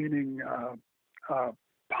coil cleaning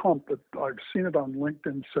pump that I've seen it on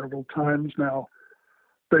LinkedIn several times now.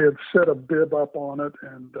 They had set a bib up on it,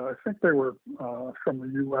 and I think they were from the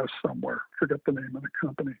U.S. somewhere. Forget the name of the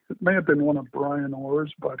company. It may have been one of Brian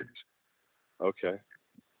Orr's buddies. Okay.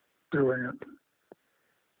 Doing it.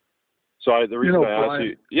 So the reason I asked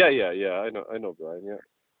you, yeah, I know Brian, yeah.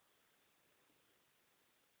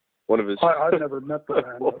 One of his. I've never met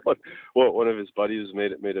Brian. One of his buddies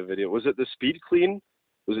made a video. Was it the Speed Clean?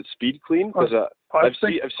 Was it Speed Clean? Because I've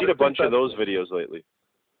seen a bunch of those videos lately.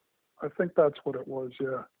 I think that's what it was,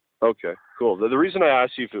 yeah. Okay, cool. The reason I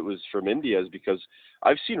asked you if it was from India is because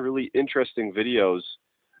I've seen really interesting videos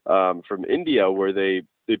from India where they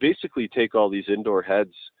basically take all these indoor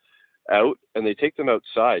heads out and they take them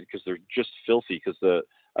outside because they're just filthy. Because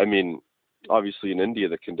obviously in India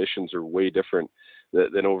the conditions are way different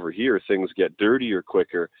than over here. Things get dirtier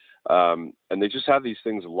quicker, and they just have these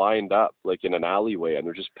things lined up like in an alleyway, and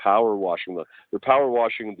they're just power washing the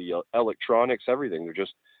electronics, everything. They're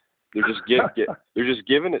just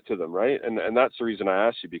giving it to them, right? And that's the reason I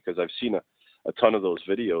asked you, because I've seen a ton of those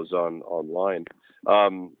videos online.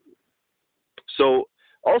 So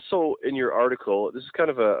also in your article, this is kind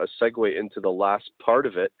of a segue into the last part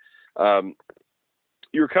of it.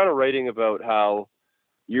 You were kind of writing about how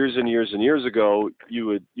years and years and years ago, you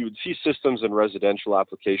would see systems in residential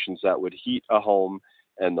applications that would heat a home,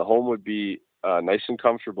 and the home would be nice and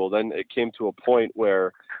comfortable. Then it came to a point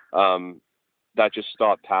where that just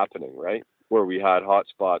stopped happening, right? Where we had hot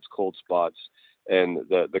spots, cold spots, and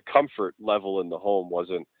the comfort level in the home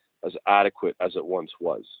wasn't as adequate as it once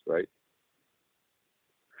was, right?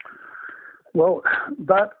 Well,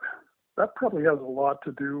 that probably has a lot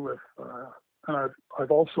to do with, and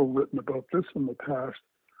I've also written about this in the past.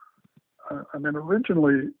 I mean,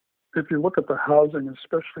 originally, if you look at the housing,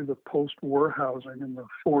 especially the post-war housing in the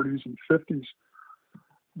 40s and 50s,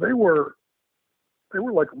 they were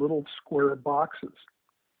like little square boxes.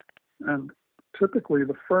 And typically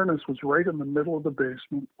the furnace was right in the middle of the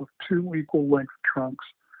basement with two equal length trunks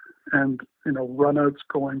and, runouts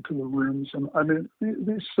going to the rooms. And I mean,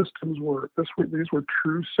 these systems these were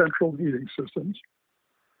true central heating systems.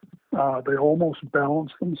 They almost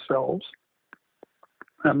balanced themselves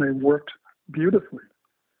and they worked beautifully.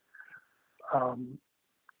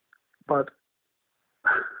 But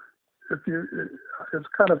it's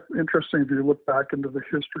kind of interesting if you look back into the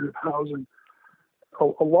history of housing.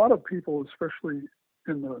 A lot of people, especially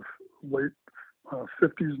in the late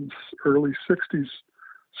 50s and early 60s,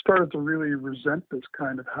 started to really resent this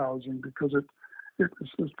kind of housing because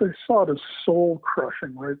they saw it as soul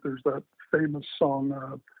crushing, right? There's that famous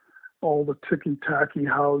song, all the ticky-tacky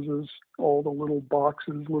houses, all the little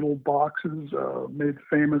boxes, made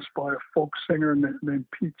famous by a folk singer named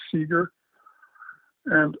Pete Seeger.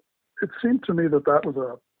 And it seemed to me that was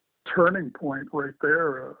a turning point right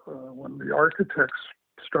there when the architects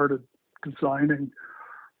started designing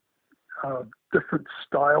different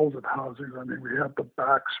styles of housing. I mean, we have the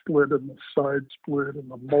back split and the side split and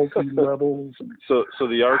the multi-levels. And so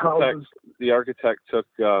the architect took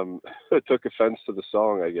took offense to the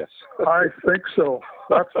song, I guess. I think so.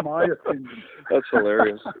 That's my opinion. That's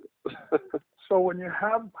hilarious. So when you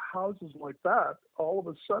have houses like that, all of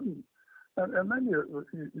a sudden, and then you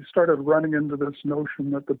started running into this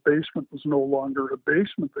notion that the basement was no longer a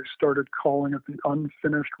basement. They started calling it the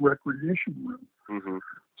unfinished recreation room. Mm-hmm.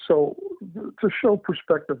 So to show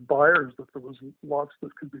prospective buyers that there was lots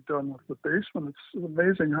that could be done with the basement, it's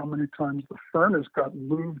amazing how many times the furnace got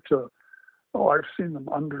moved to, I've seen them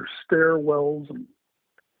under stairwells and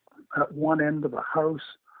at one end of the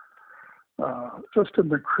house, just in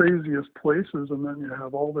the craziest places. And then you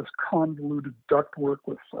have all this convoluted ductwork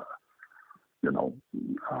with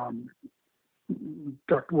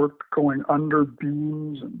ductwork going under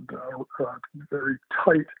beams and very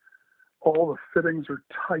tight. All the fittings are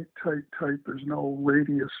tight. There's no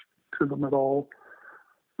radius to them at all.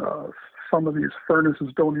 Some of these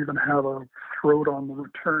furnaces don't even have a throat on the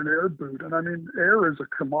return air boot. And I mean, air is a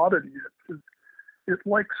commodity. It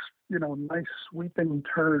likes, nice sweeping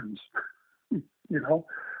turns.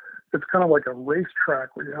 It's kind of like a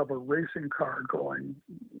racetrack where you have a racing car going.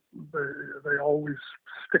 They always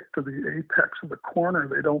stick to the apex of the corner.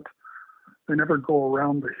 They never go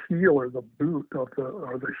around the heel or the boot or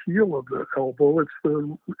the heel of the elbow. It's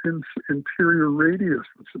the interior radius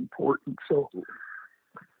that's important. So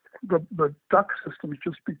the duct systems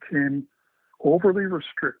just became overly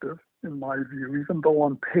restrictive, in my view, even though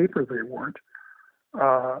on paper they weren't.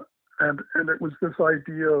 And it was this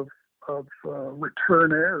idea of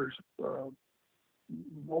return airs.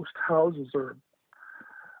 Most houses are,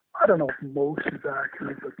 I don't know if most is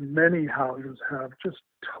accurate, but many houses have just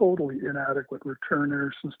totally inadequate return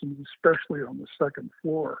air systems, especially on the second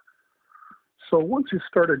floor. So once you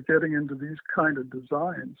started getting into these kind of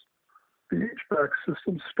designs, the HVAC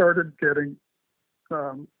systems started getting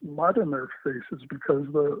mud in their faces because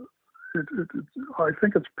I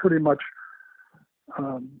think it's pretty much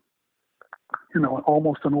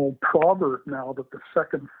almost an old proverb now that the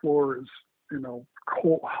second floor is,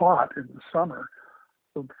 cold, hot in the summer.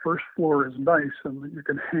 The first floor is nice and you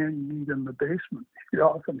can hang meat in the basement. You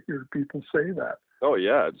often hear people say that. Oh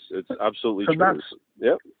yeah, it's absolutely true.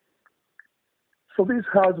 Yep. So these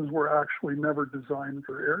houses were actually never designed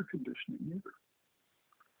for air conditioning either.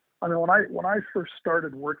 I mean, when I first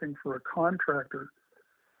started working for a contractor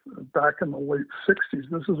back in the late 60s,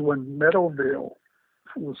 this is when Meadowvale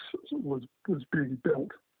was being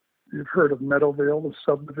built. You've heard of Meadowvale, the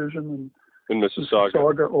subdivision in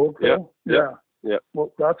Mississauga, Oakville? Yeah.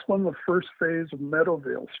 Well, that's when the first phase of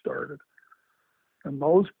Meadowvale started. And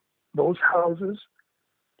those houses,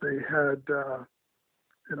 they had,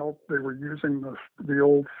 they were using the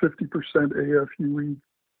old 50% AFUE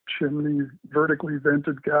chimney, vertically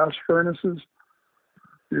vented gas furnaces,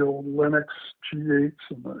 the old Lennox G8s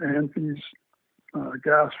and the Anthys.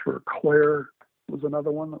 Gas for Claire was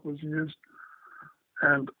another one that was used.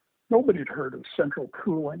 And nobody had heard of central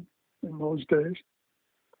cooling in those days.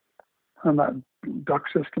 And that duct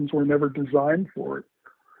systems were never designed for it.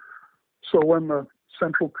 So when the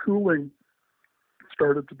central cooling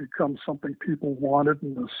started to become something people wanted,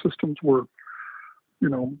 and the systems were,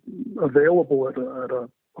 available at a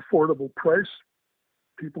affordable price,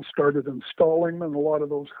 people started installing them. And a lot of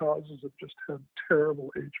those houses have just had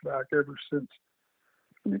terrible HVAC ever since.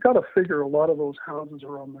 And you got to figure a lot of those houses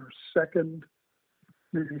are on their second,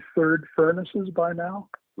 maybe third furnaces by now.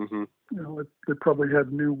 Mm-hmm. They probably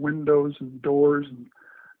had new windows and doors and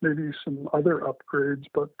maybe some other upgrades,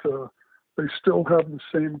 but they still have the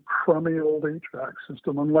same crummy old HVAC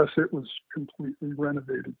system, unless it was completely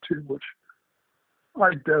renovated too, which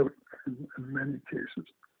I doubt in many cases.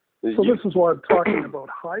 So this is why I'm talking about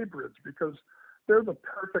hybrids, because they're the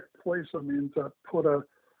perfect place, to put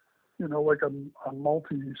like a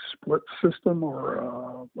multi-split system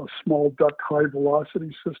or a small duct high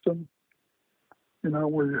velocity system,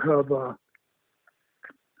 where you have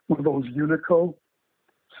one of those Unico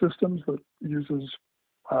systems that uses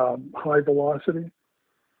high velocity.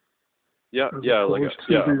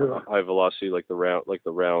 High velocity, like the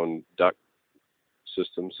round duct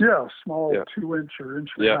systems. Yeah, small 2-inch or inch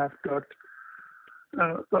and a half duct.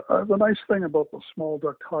 The nice thing about the small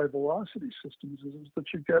duct high velocity systems is that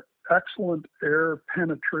you get excellent air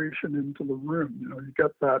penetration into the room. You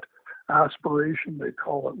get that aspiration, they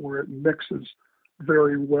call it, where it mixes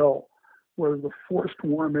very well. Where the forced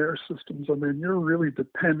warm air systems, you're really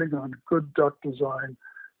depending on good duct design.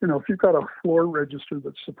 If you've got a floor register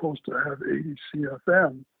that's supposed to have 80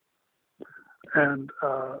 CFM and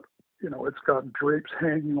it's got drapes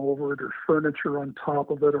hanging over it or furniture on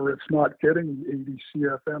top of it, or it's not getting the 80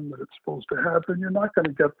 CFM that it's supposed to have, then you're not going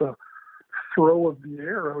to get the throw of the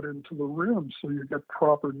air out into the room, so you get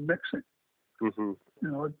proper mixing. Mm-hmm.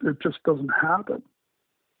 It just doesn't happen.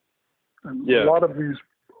 And a lot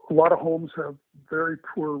of homes have very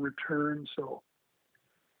poor return, so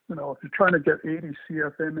if you're trying to get 80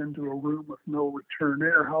 CFM into a room with no return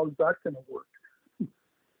air, how's that going to work?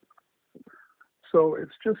 So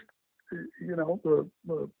it's just, the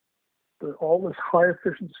all this high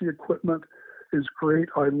efficiency equipment is great.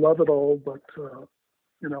 I love it all, but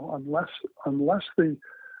unless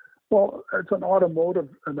it's an automotive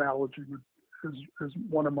analogy is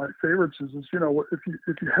one of my favorites. Is if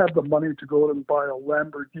you have the money to go out and buy a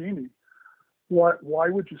Lamborghini, why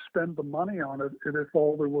would you spend the money on it if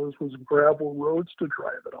all there was gravel roads to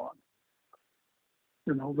drive it on?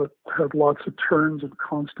 That had lots of turns and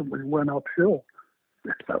constantly went uphill.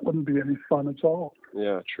 That wouldn't be any fun at all.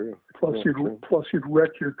 Yeah, true. Plus you'd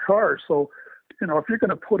wreck your car. So, if you're going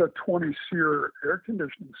to put a 20 SEER air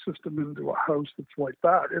conditioning system into a house that's like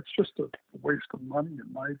that, it's just a waste of money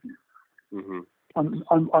in my view.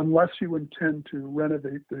 Mm-hmm. Unless you intend to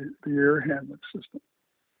renovate the air handling system.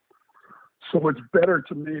 So it's better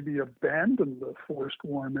to maybe abandon the forced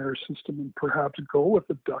warm air system and perhaps go with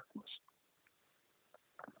the ductless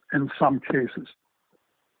in some cases.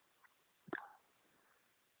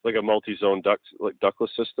 Like a multi-zone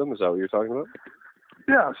ductless system? Is that what you're talking about?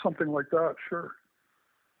 Yeah, something like that, sure.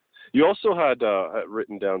 You also had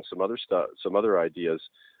written down some other ideas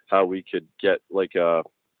how we could get like a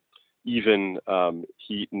even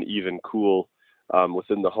heat and even cool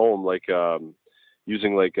within the home, like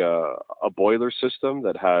using like a boiler system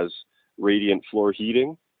that has radiant floor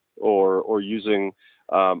heating, or using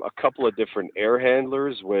a couple of different air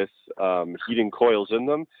handlers with heating coils in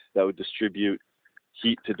them that would distribute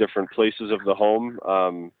heat to different places of the home,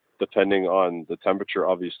 depending on the temperature,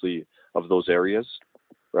 obviously, of those areas,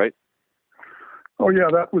 right? Oh, yeah,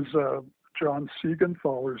 that was John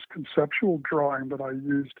Siegenthaler's conceptual drawing that I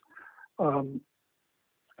used.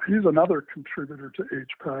 He's another contributor to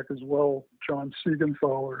HPAC as well. John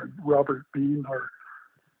Siegenthaler and Robert Bean are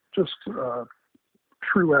just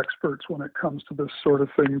true experts when it comes to this sort of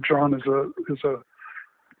thing. John is a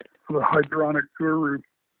hydronic guru,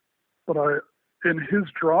 but in his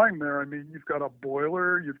drawing there, you've got a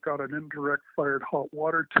boiler, you've got an indirect fired hot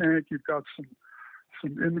water tank, you've got some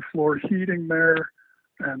in-floor heating there,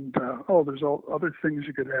 and there's all other things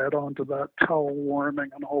you could add on to that, towel warming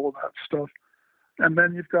and all of that stuff. And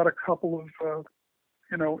then you've got a couple of,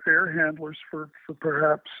 air handlers for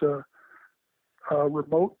perhaps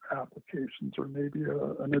remote applications, or maybe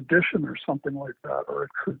an addition or something like that, or it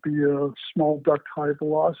could be a small duct high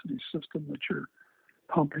velocity system that you're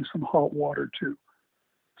pumping some hot water to.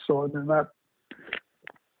 So that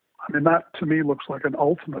to me looks like an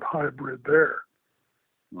ultimate hybrid there.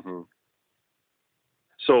 Mm-hmm.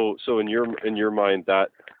 So in your mind, that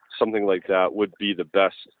something like that would be the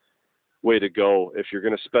best way to go if you're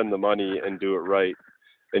going to spend the money and do it right,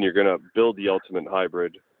 and you're going to build the ultimate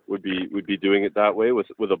hybrid. Would be doing it that way with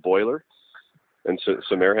a boiler and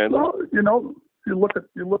some air handling. Well, you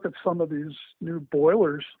look at some of these new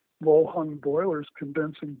boilers, low hung boilers,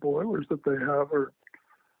 condensing boilers that they have are,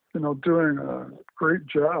 doing a great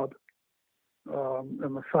job.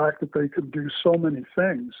 And the fact that they can do so many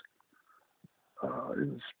things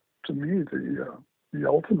is, to me, the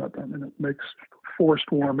ultimate. I mean, it makes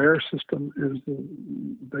forced warm air system is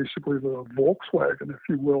basically the Volkswagen, if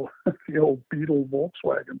you will, the old Beetle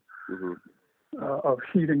Volkswagen of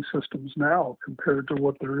heating systems now compared to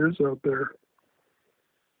what there is out there.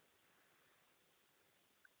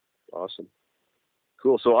 Awesome.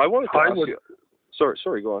 Cool. So I wanted to ask you.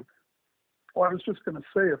 Sorry, go on. Well, I was just going to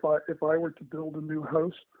say, if I were to build a new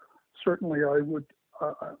house, certainly I would.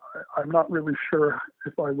 I'm not really sure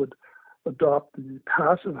if I would adopt the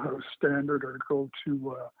passive house standard or go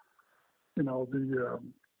to, the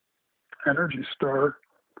Energy Star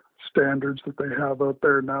standards that they have out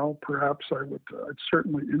there now. Perhaps I'd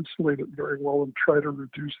certainly insulate it very well and try to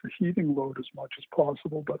reduce the heating load as much as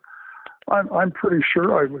possible. But I'm pretty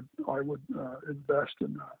sure I would invest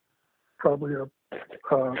in probably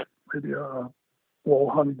maybe a wall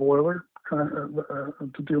hung boiler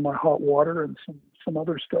to do my hot water and some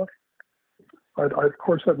other stuff. Of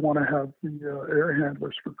course I'd want to have the air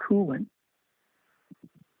handlers for cooling.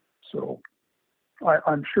 So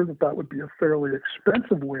I'm sure that would be a fairly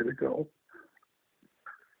expensive way to go.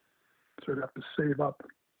 So I'd have to save up.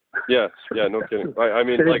 Yeah, no kidding. I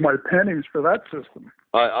mean, save my pennies for that system.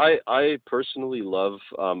 I personally love,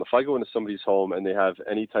 if I go into somebody's home and they have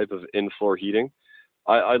any type of in-floor heating,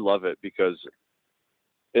 I love it because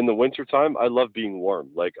in the wintertime, I love being warm.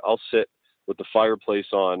 Like, I'll sit with the fireplace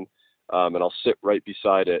on, and I'll sit right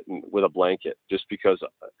beside it with a blanket just because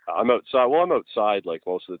I'm outside. Well, I'm outside like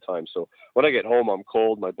most of the time. So when I get home, I'm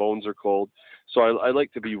cold. My bones are cold. So I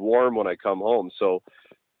like to be warm when I come home. So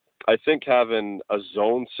I think having a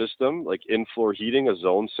zone system, like in-floor heating, a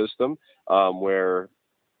zone system, where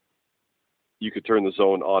you could turn the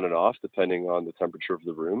zone on and off depending on the temperature of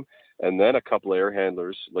the room, and then a couple of air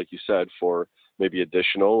handlers, like you said, for maybe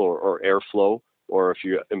additional or airflow, or if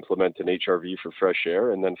you implement an HRV for fresh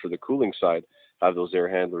air, and then for the cooling side, have those air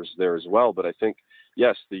handlers there as well. But I think,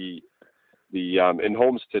 yes, the in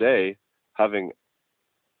homes today, having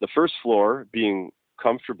the first floor being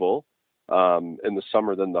comfortable in the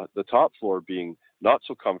summer, then the top floor being not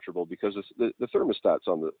so comfortable because the thermostat's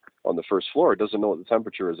on the first floor. It doesn't know what the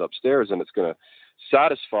temperature is upstairs, and it's going to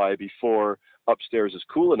satisfy before upstairs is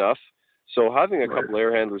cool enough. So having a couple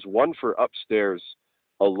air handlers, one for upstairs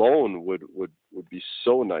alone would be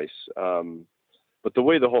so nice. But the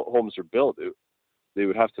way the homes are built, they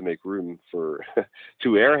would have to make room for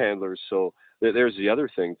 2 air handlers. So there's the other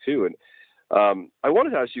thing too. And I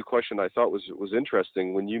wanted to ask you a question I thought was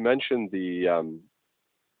interesting when you mentioned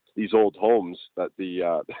these old homes that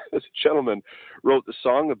the gentleman wrote the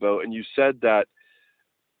song about, and you said that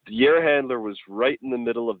the air handler was right in the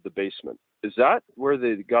middle of the basement. Is that where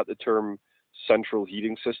they got the term central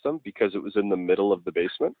heating system, because it was in the middle of the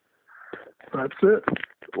basement? That's it.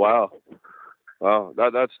 Wow.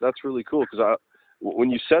 That's really cool, because when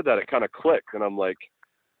you said that, it kind of clicked, and I'm like,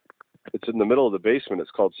 it's in the middle of the basement. It's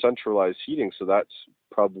called centralized heating, so that's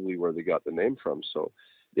probably where they got the name from. So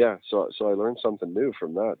yeah, so I learned something new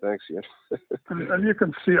from that. Thanks, Ian. And you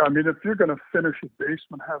can see, I mean, if you're going to finish a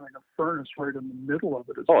basement, having a furnace right in the middle of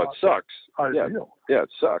it is it sucks. Ideal. Yeah, it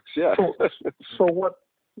sucks. Yeah. So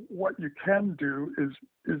what you can do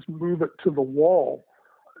is move it to the wall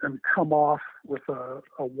and come off with a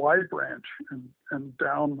Y branch and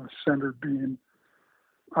down the center beam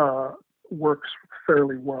works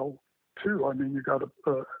fairly well too. I mean, you got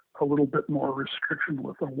a little bit more restriction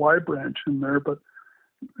with a Y branch in there, but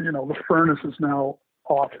the furnace is now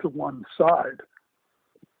off to one side.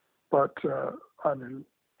 But I mean,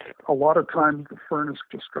 a lot of times the furnace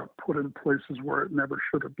just got put in places where it never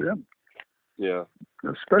should have been. Yeah.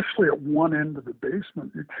 Especially at one end of the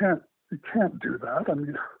basement, you can't do that. I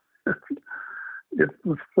mean, if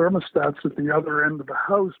the thermostat's at the other end of the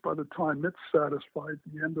house, by the time it's satisfied,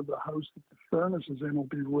 the end of the house that the furnace is in will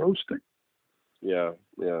be roasting. Yeah.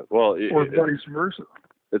 Well, or vice versa.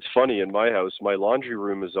 It's funny, in my house, my laundry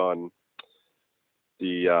room is on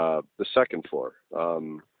the second floor.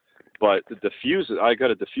 But the diffuser, I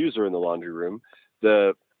got a diffuser in the laundry room.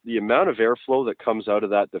 The amount of airflow that comes out of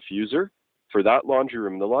that diffuser for that laundry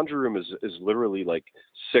room, the laundry room is literally like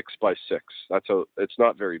 6 by 6. It's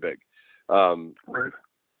not very big. Right.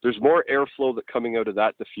 There's more airflow that coming out of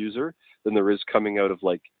that diffuser than there is coming out of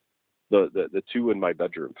like the 2 in my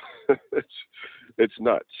bedroom. It's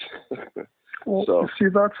nuts. Well, so. You see,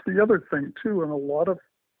 that's the other thing too. And a lot of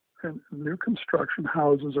new construction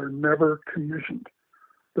houses are never commissioned.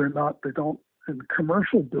 They don't in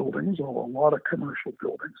commercial buildings, or a lot of commercial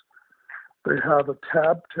buildings, they have a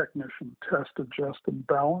tab technician test, adjust, and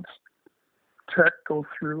balance. Tech go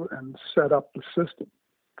through and set up the system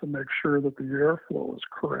to make sure that the airflow is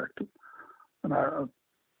correct. And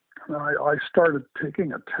I started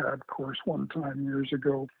taking a TAB course one time years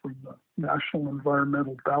ago from the National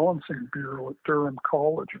Environmental Balancing Bureau at Durham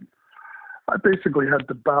College. And I basically had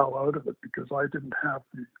to bow out of it because I didn't have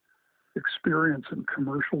the experience in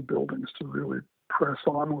commercial buildings to really press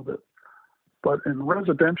on with it. But in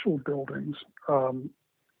residential buildings,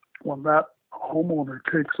 when that homeowner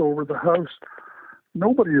takes over the house,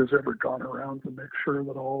 nobody has ever gone around to make sure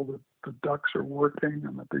that all the ducts are working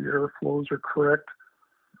and that the airflows are correct.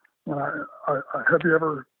 Have you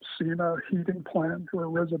ever seen a heating plan for a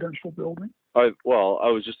residential building? I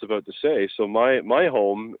was just about to say, so my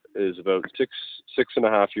home is about six and a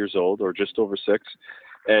half years old, or just over 6.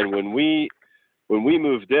 And when we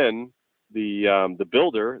moved in, the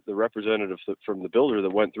builder, the representative from the builder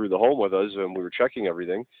that went through the home with us and we were checking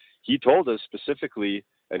everything, he told us specifically,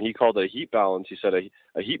 and he called it a heat balance. He said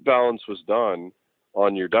a heat balance was done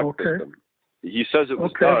on your duct system. He says it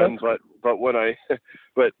was done, but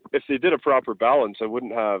if they did a proper balance, I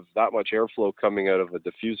wouldn't have that much airflow coming out of a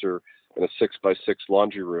diffuser in a 6x6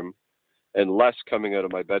 laundry room, and less coming out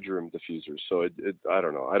of my bedroom diffusers. So I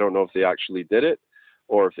don't know. I don't know if they actually did it,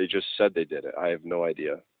 or if they just said they did it. I have no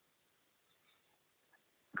idea.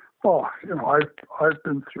 Oh, I've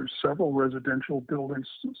been through several residential buildings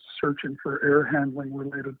searching for air handling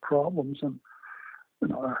related problems, and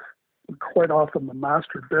quite often the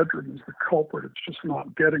master bedroom is the culprit. It's just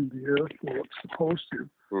not getting the airflow it's supposed to.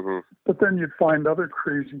 Mm-hmm. But then you'd find other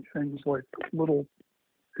crazy things like little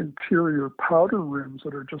interior powder rooms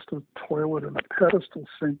that are just a toilet and a pedestal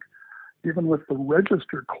sink, even with the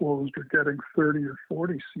register closed, are getting 30 or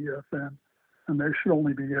 40 CFM, and they should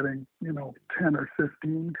only be getting 10 or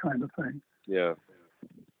 15 kind of thing. Yeah.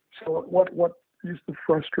 So what used to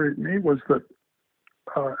frustrate me was that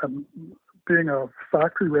being a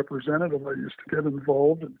factory representative, I used to get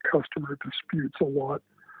involved in customer disputes a lot.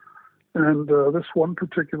 And this one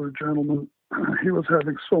particular gentleman, he was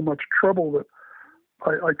having so much trouble that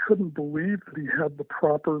I couldn't believe that he had the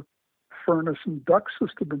proper furnace and duct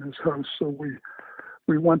system in his house. So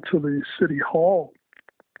we went to the city hall.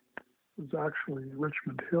 It was actually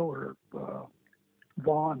Richmond Hill or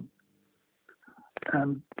Vaughan,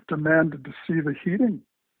 and demanded to see the heating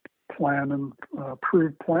plan and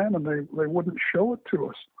approved plan, and they wouldn't show it to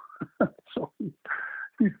us. So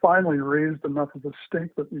he finally raised enough of a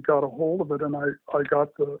stink that we got a hold of it, and I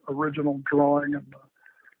got the original drawing and the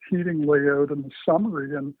heating layout and the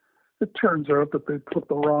summary, and it turns out that they put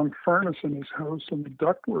the wrong furnace in his house and the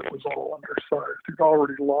ductwork was all undersized. He'd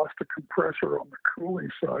already lost a compressor on the cooling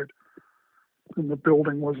side, and the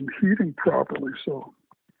building wasn't heating properly. So,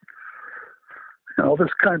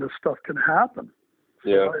 this kind of stuff can happen.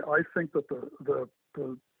 Yeah. So I think that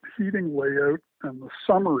the heating layout and the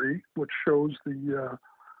summary, which shows the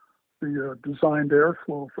designed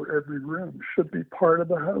airflow for every room, should be part of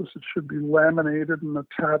the house. It should be laminated and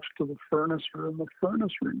attached to the furnace or in the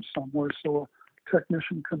furnace room somewhere, so a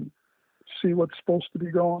technician can see what's supposed to be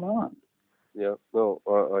going on. Yeah, no,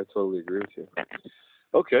 I totally agree with you.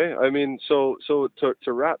 Okay, I mean, so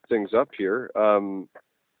to wrap things up here,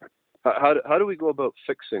 how do we go about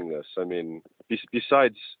fixing this? I mean,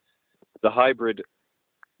 besides the hybrid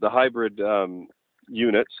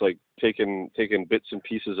units, like taking bits and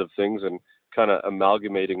pieces of things and kind of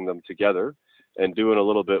amalgamating them together and doing a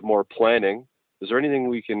little bit more planning, is there anything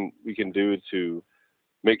we can do to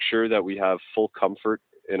make sure that we have full comfort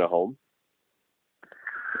in a home?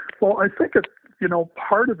 Well, I think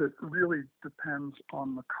part of it really depends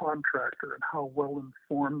on the contractor and how well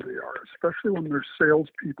informed they are, especially when their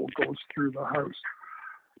salespeople goes through the house.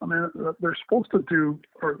 I mean, they're supposed to do,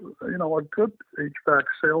 a good HVAC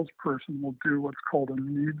salesperson will do what's called a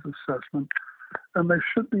needs assessment, and they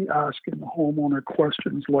should be asking the homeowner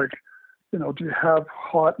questions like, do you have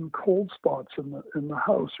hot and cold spots in the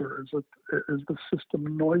house, or is the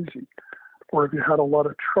system noisy, or have you had a lot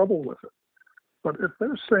of trouble with it? But if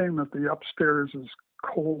they're saying that the upstairs is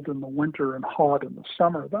cold in the winter and hot in the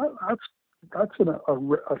summer, that's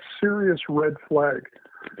a serious red flag,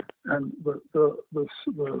 and the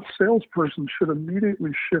salesperson should immediately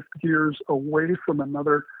shift gears away from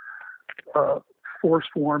another forced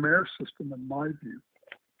warm air system. In my view,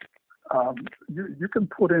 you can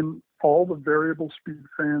put in all the variable speed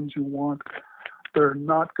fans you want; they're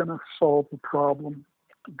not going to solve the problem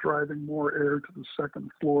driving more air to the second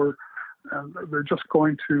floor. And they're just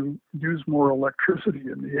going to use more electricity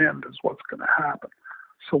in the end is what's going to happen.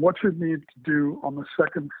 So what you need to do on the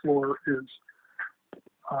second floor is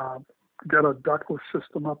get a ductless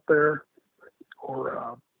system up there or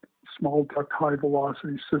a small duct high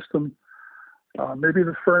velocity system. Maybe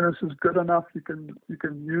the furnace is good enough. You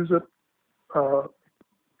can use it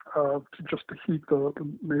just to heat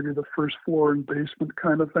maybe the first floor and basement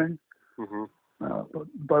kind of thing. Mm-hmm.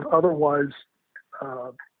 But otherwise,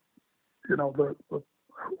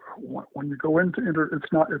 when you go into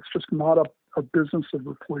it's just not a business of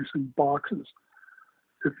replacing boxes.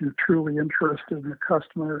 If you're truly interested in the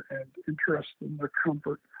customer and interested in their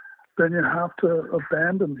comfort, then you have to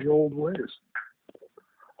abandon the old ways.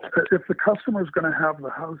 If the customer is going to have the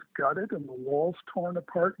house gutted and the walls torn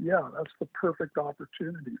apart, yeah, that's the perfect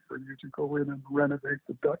opportunity for you to go in and renovate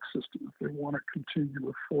the duct system if they want to continue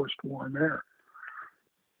with forced warm air.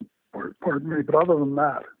 Pardon me, but other than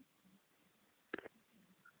that,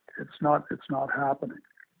 it's not happening.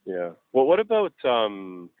 Yeah. Well, what about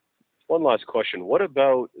one last question? What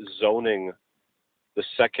about zoning the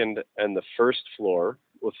second and the first floor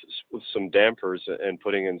with some dampers and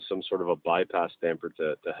putting in some sort of a bypass damper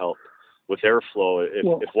to help with airflow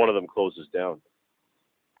if one of them closes down?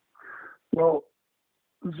 Well,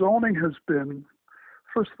 zoning has been,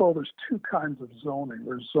 first of all, there's two kinds of zoning.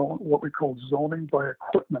 There's what we call zoning by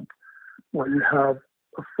equipment, where you have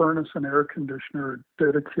a furnace and air conditioner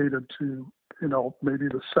dedicated to, maybe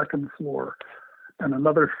the second floor, and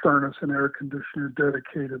another furnace and air conditioner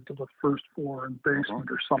dedicated to the first floor and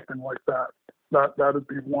basement or something like that. That would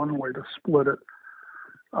be one way to split it.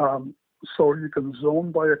 So you can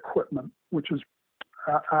zone by equipment, which is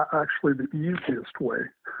actually the easiest way,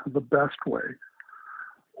 the best way.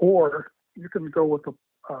 Or you can go with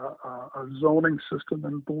a zoning system,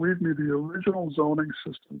 and believe me, the original zoning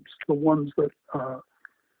systems, the ones that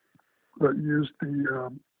used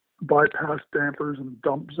the bypass dampers and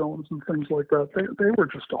dump zones and things like that, they were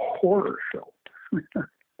just a horror show.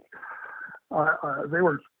 They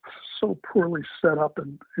were so poorly set up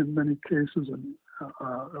in many cases, and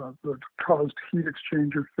that caused heat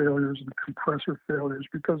exchanger failures and compressor failures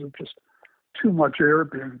because of just too much air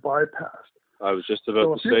being bypassed. I was just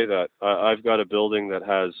about to say that. I've got a building that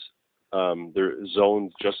has they're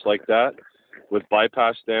zoned just like that, with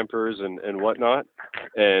bypass dampers and whatnot,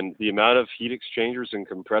 and the amount of heat exchangers and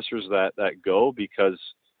compressors that go because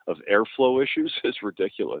of airflow issues is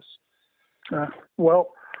ridiculous.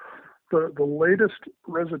 Well, the latest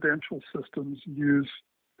residential systems use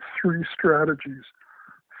three strategies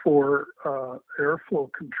for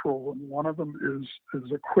airflow control, and one of them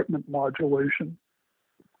is equipment modulation.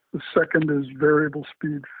 The second is variable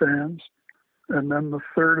speed fans, and then the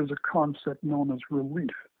third is a concept known as relief.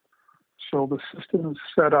 So the system is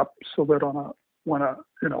set up so that when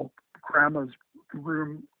grandma's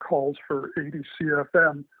room calls for 80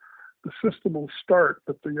 CFM, the system will start,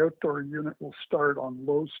 but the outdoor unit will start on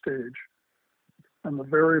low stage, and the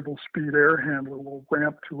variable speed air handler will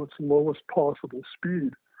ramp to its lowest possible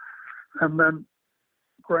speed. And then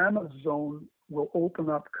grandma's zone will open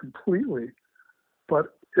up completely.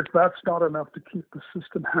 But if that's not enough to keep the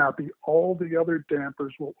system happy, all the other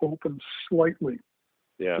dampers will open slightly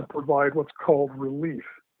to provide what's called relief,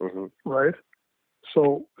 right?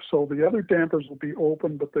 So the other dampers will be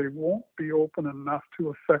open, but they won't be open enough to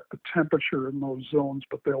affect the temperature in those zones,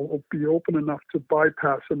 but they'll be open enough to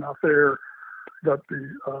bypass enough air that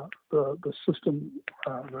the system,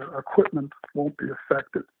 the equipment won't be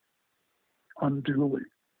affected unduly.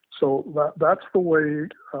 So that's the way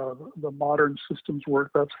the modern systems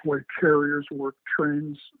work. That's the way carriers work.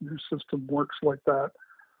 Trains' new system works like that.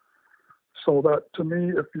 So that, to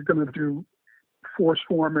me, if you're going to do forced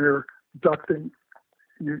warm air ducting,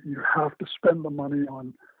 you have to spend the money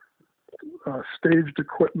on staged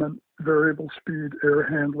equipment, variable speed air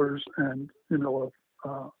handlers, and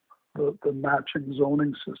the matching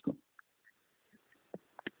zoning system.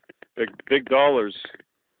 Big dollars.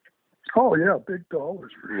 Oh yeah, big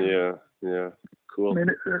dollars for sure. Yeah, cool.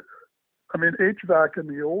 I mean, HVAC in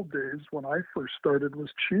the old days when I first started was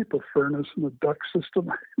cheap. A furnace and a duct system.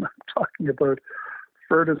 I'm talking about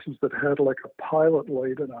furnaces that had like a pilot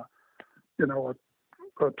light and a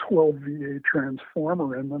 12 VA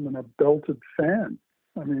transformer in them and a belted fan.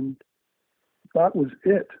 I mean, that was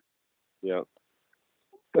it. Yeah.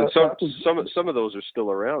 And some of those are still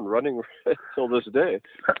around, running till this day.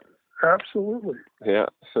 Absolutely. Yeah.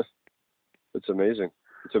 It's amazing.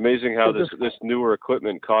 It's amazing how this newer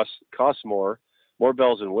equipment costs more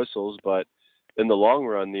bells and whistles, but in the long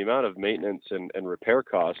run, the amount of maintenance and repair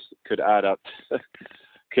costs could add up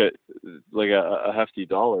like a hefty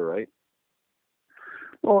dollar, right?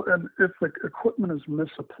 Well, and if the equipment is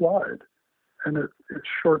misapplied and it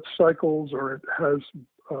short cycles, or it has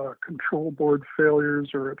control board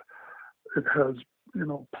failures, or it has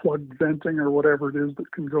plug venting or whatever it is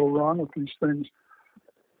that can go wrong with these things.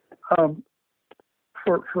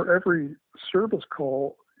 For every service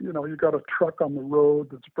call, you got a truck on the road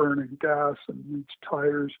that's burning gas and needs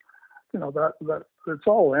tires. That it's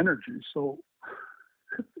all energy. So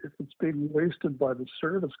if it's being wasted by the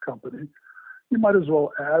service company, you might as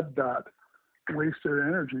well add that wasted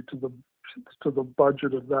energy to the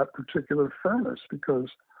budget of that particular furnace, because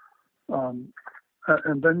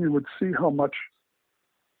and then you would see how much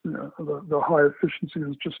the high efficiency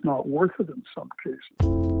is just not worth it in some cases.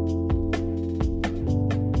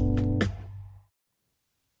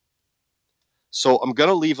 So I'm going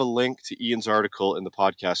to leave a link to Ian's article in the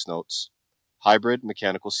podcast notes. Hybrid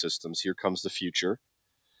Mechanical Systems, Here Comes the Future,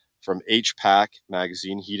 from HPAC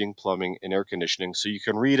magazine, Heating, Plumbing, and Air Conditioning. So you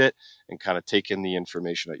can read it and kind of take in the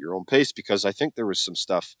information at your own pace, because I think there was some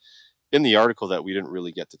stuff in the article that we didn't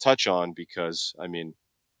really get to touch on, because,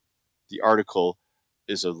 the article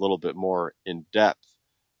is a little bit more in depth.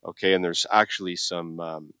 Okay, and there's actually some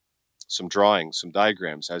drawings, some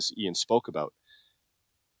diagrams, as Ian spoke about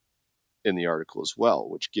in the article as well,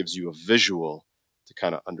 which gives you a visual to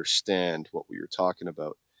kind of understand what we were talking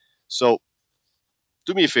about. So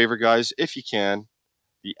do me a favor, guys, if you can,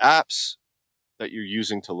 the apps that you're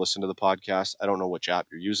using to listen to the podcast, I don't know which app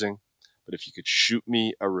you're using, but if you could shoot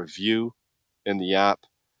me a review in the app,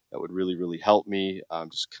 that would really, really help me.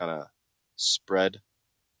 Just kind of spread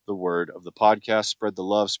the word of the podcast, spread the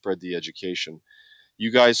love, spread the education.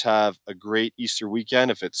 You guys have a great Easter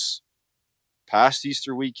weekend. If it's past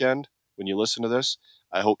Easter weekend when you listen to this,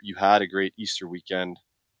 I hope you had a great Easter weekend.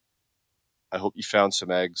 I hope you found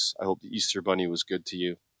some eggs. I hope the Easter bunny was good to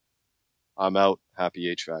you. I'm out.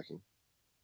 Happy HVACing.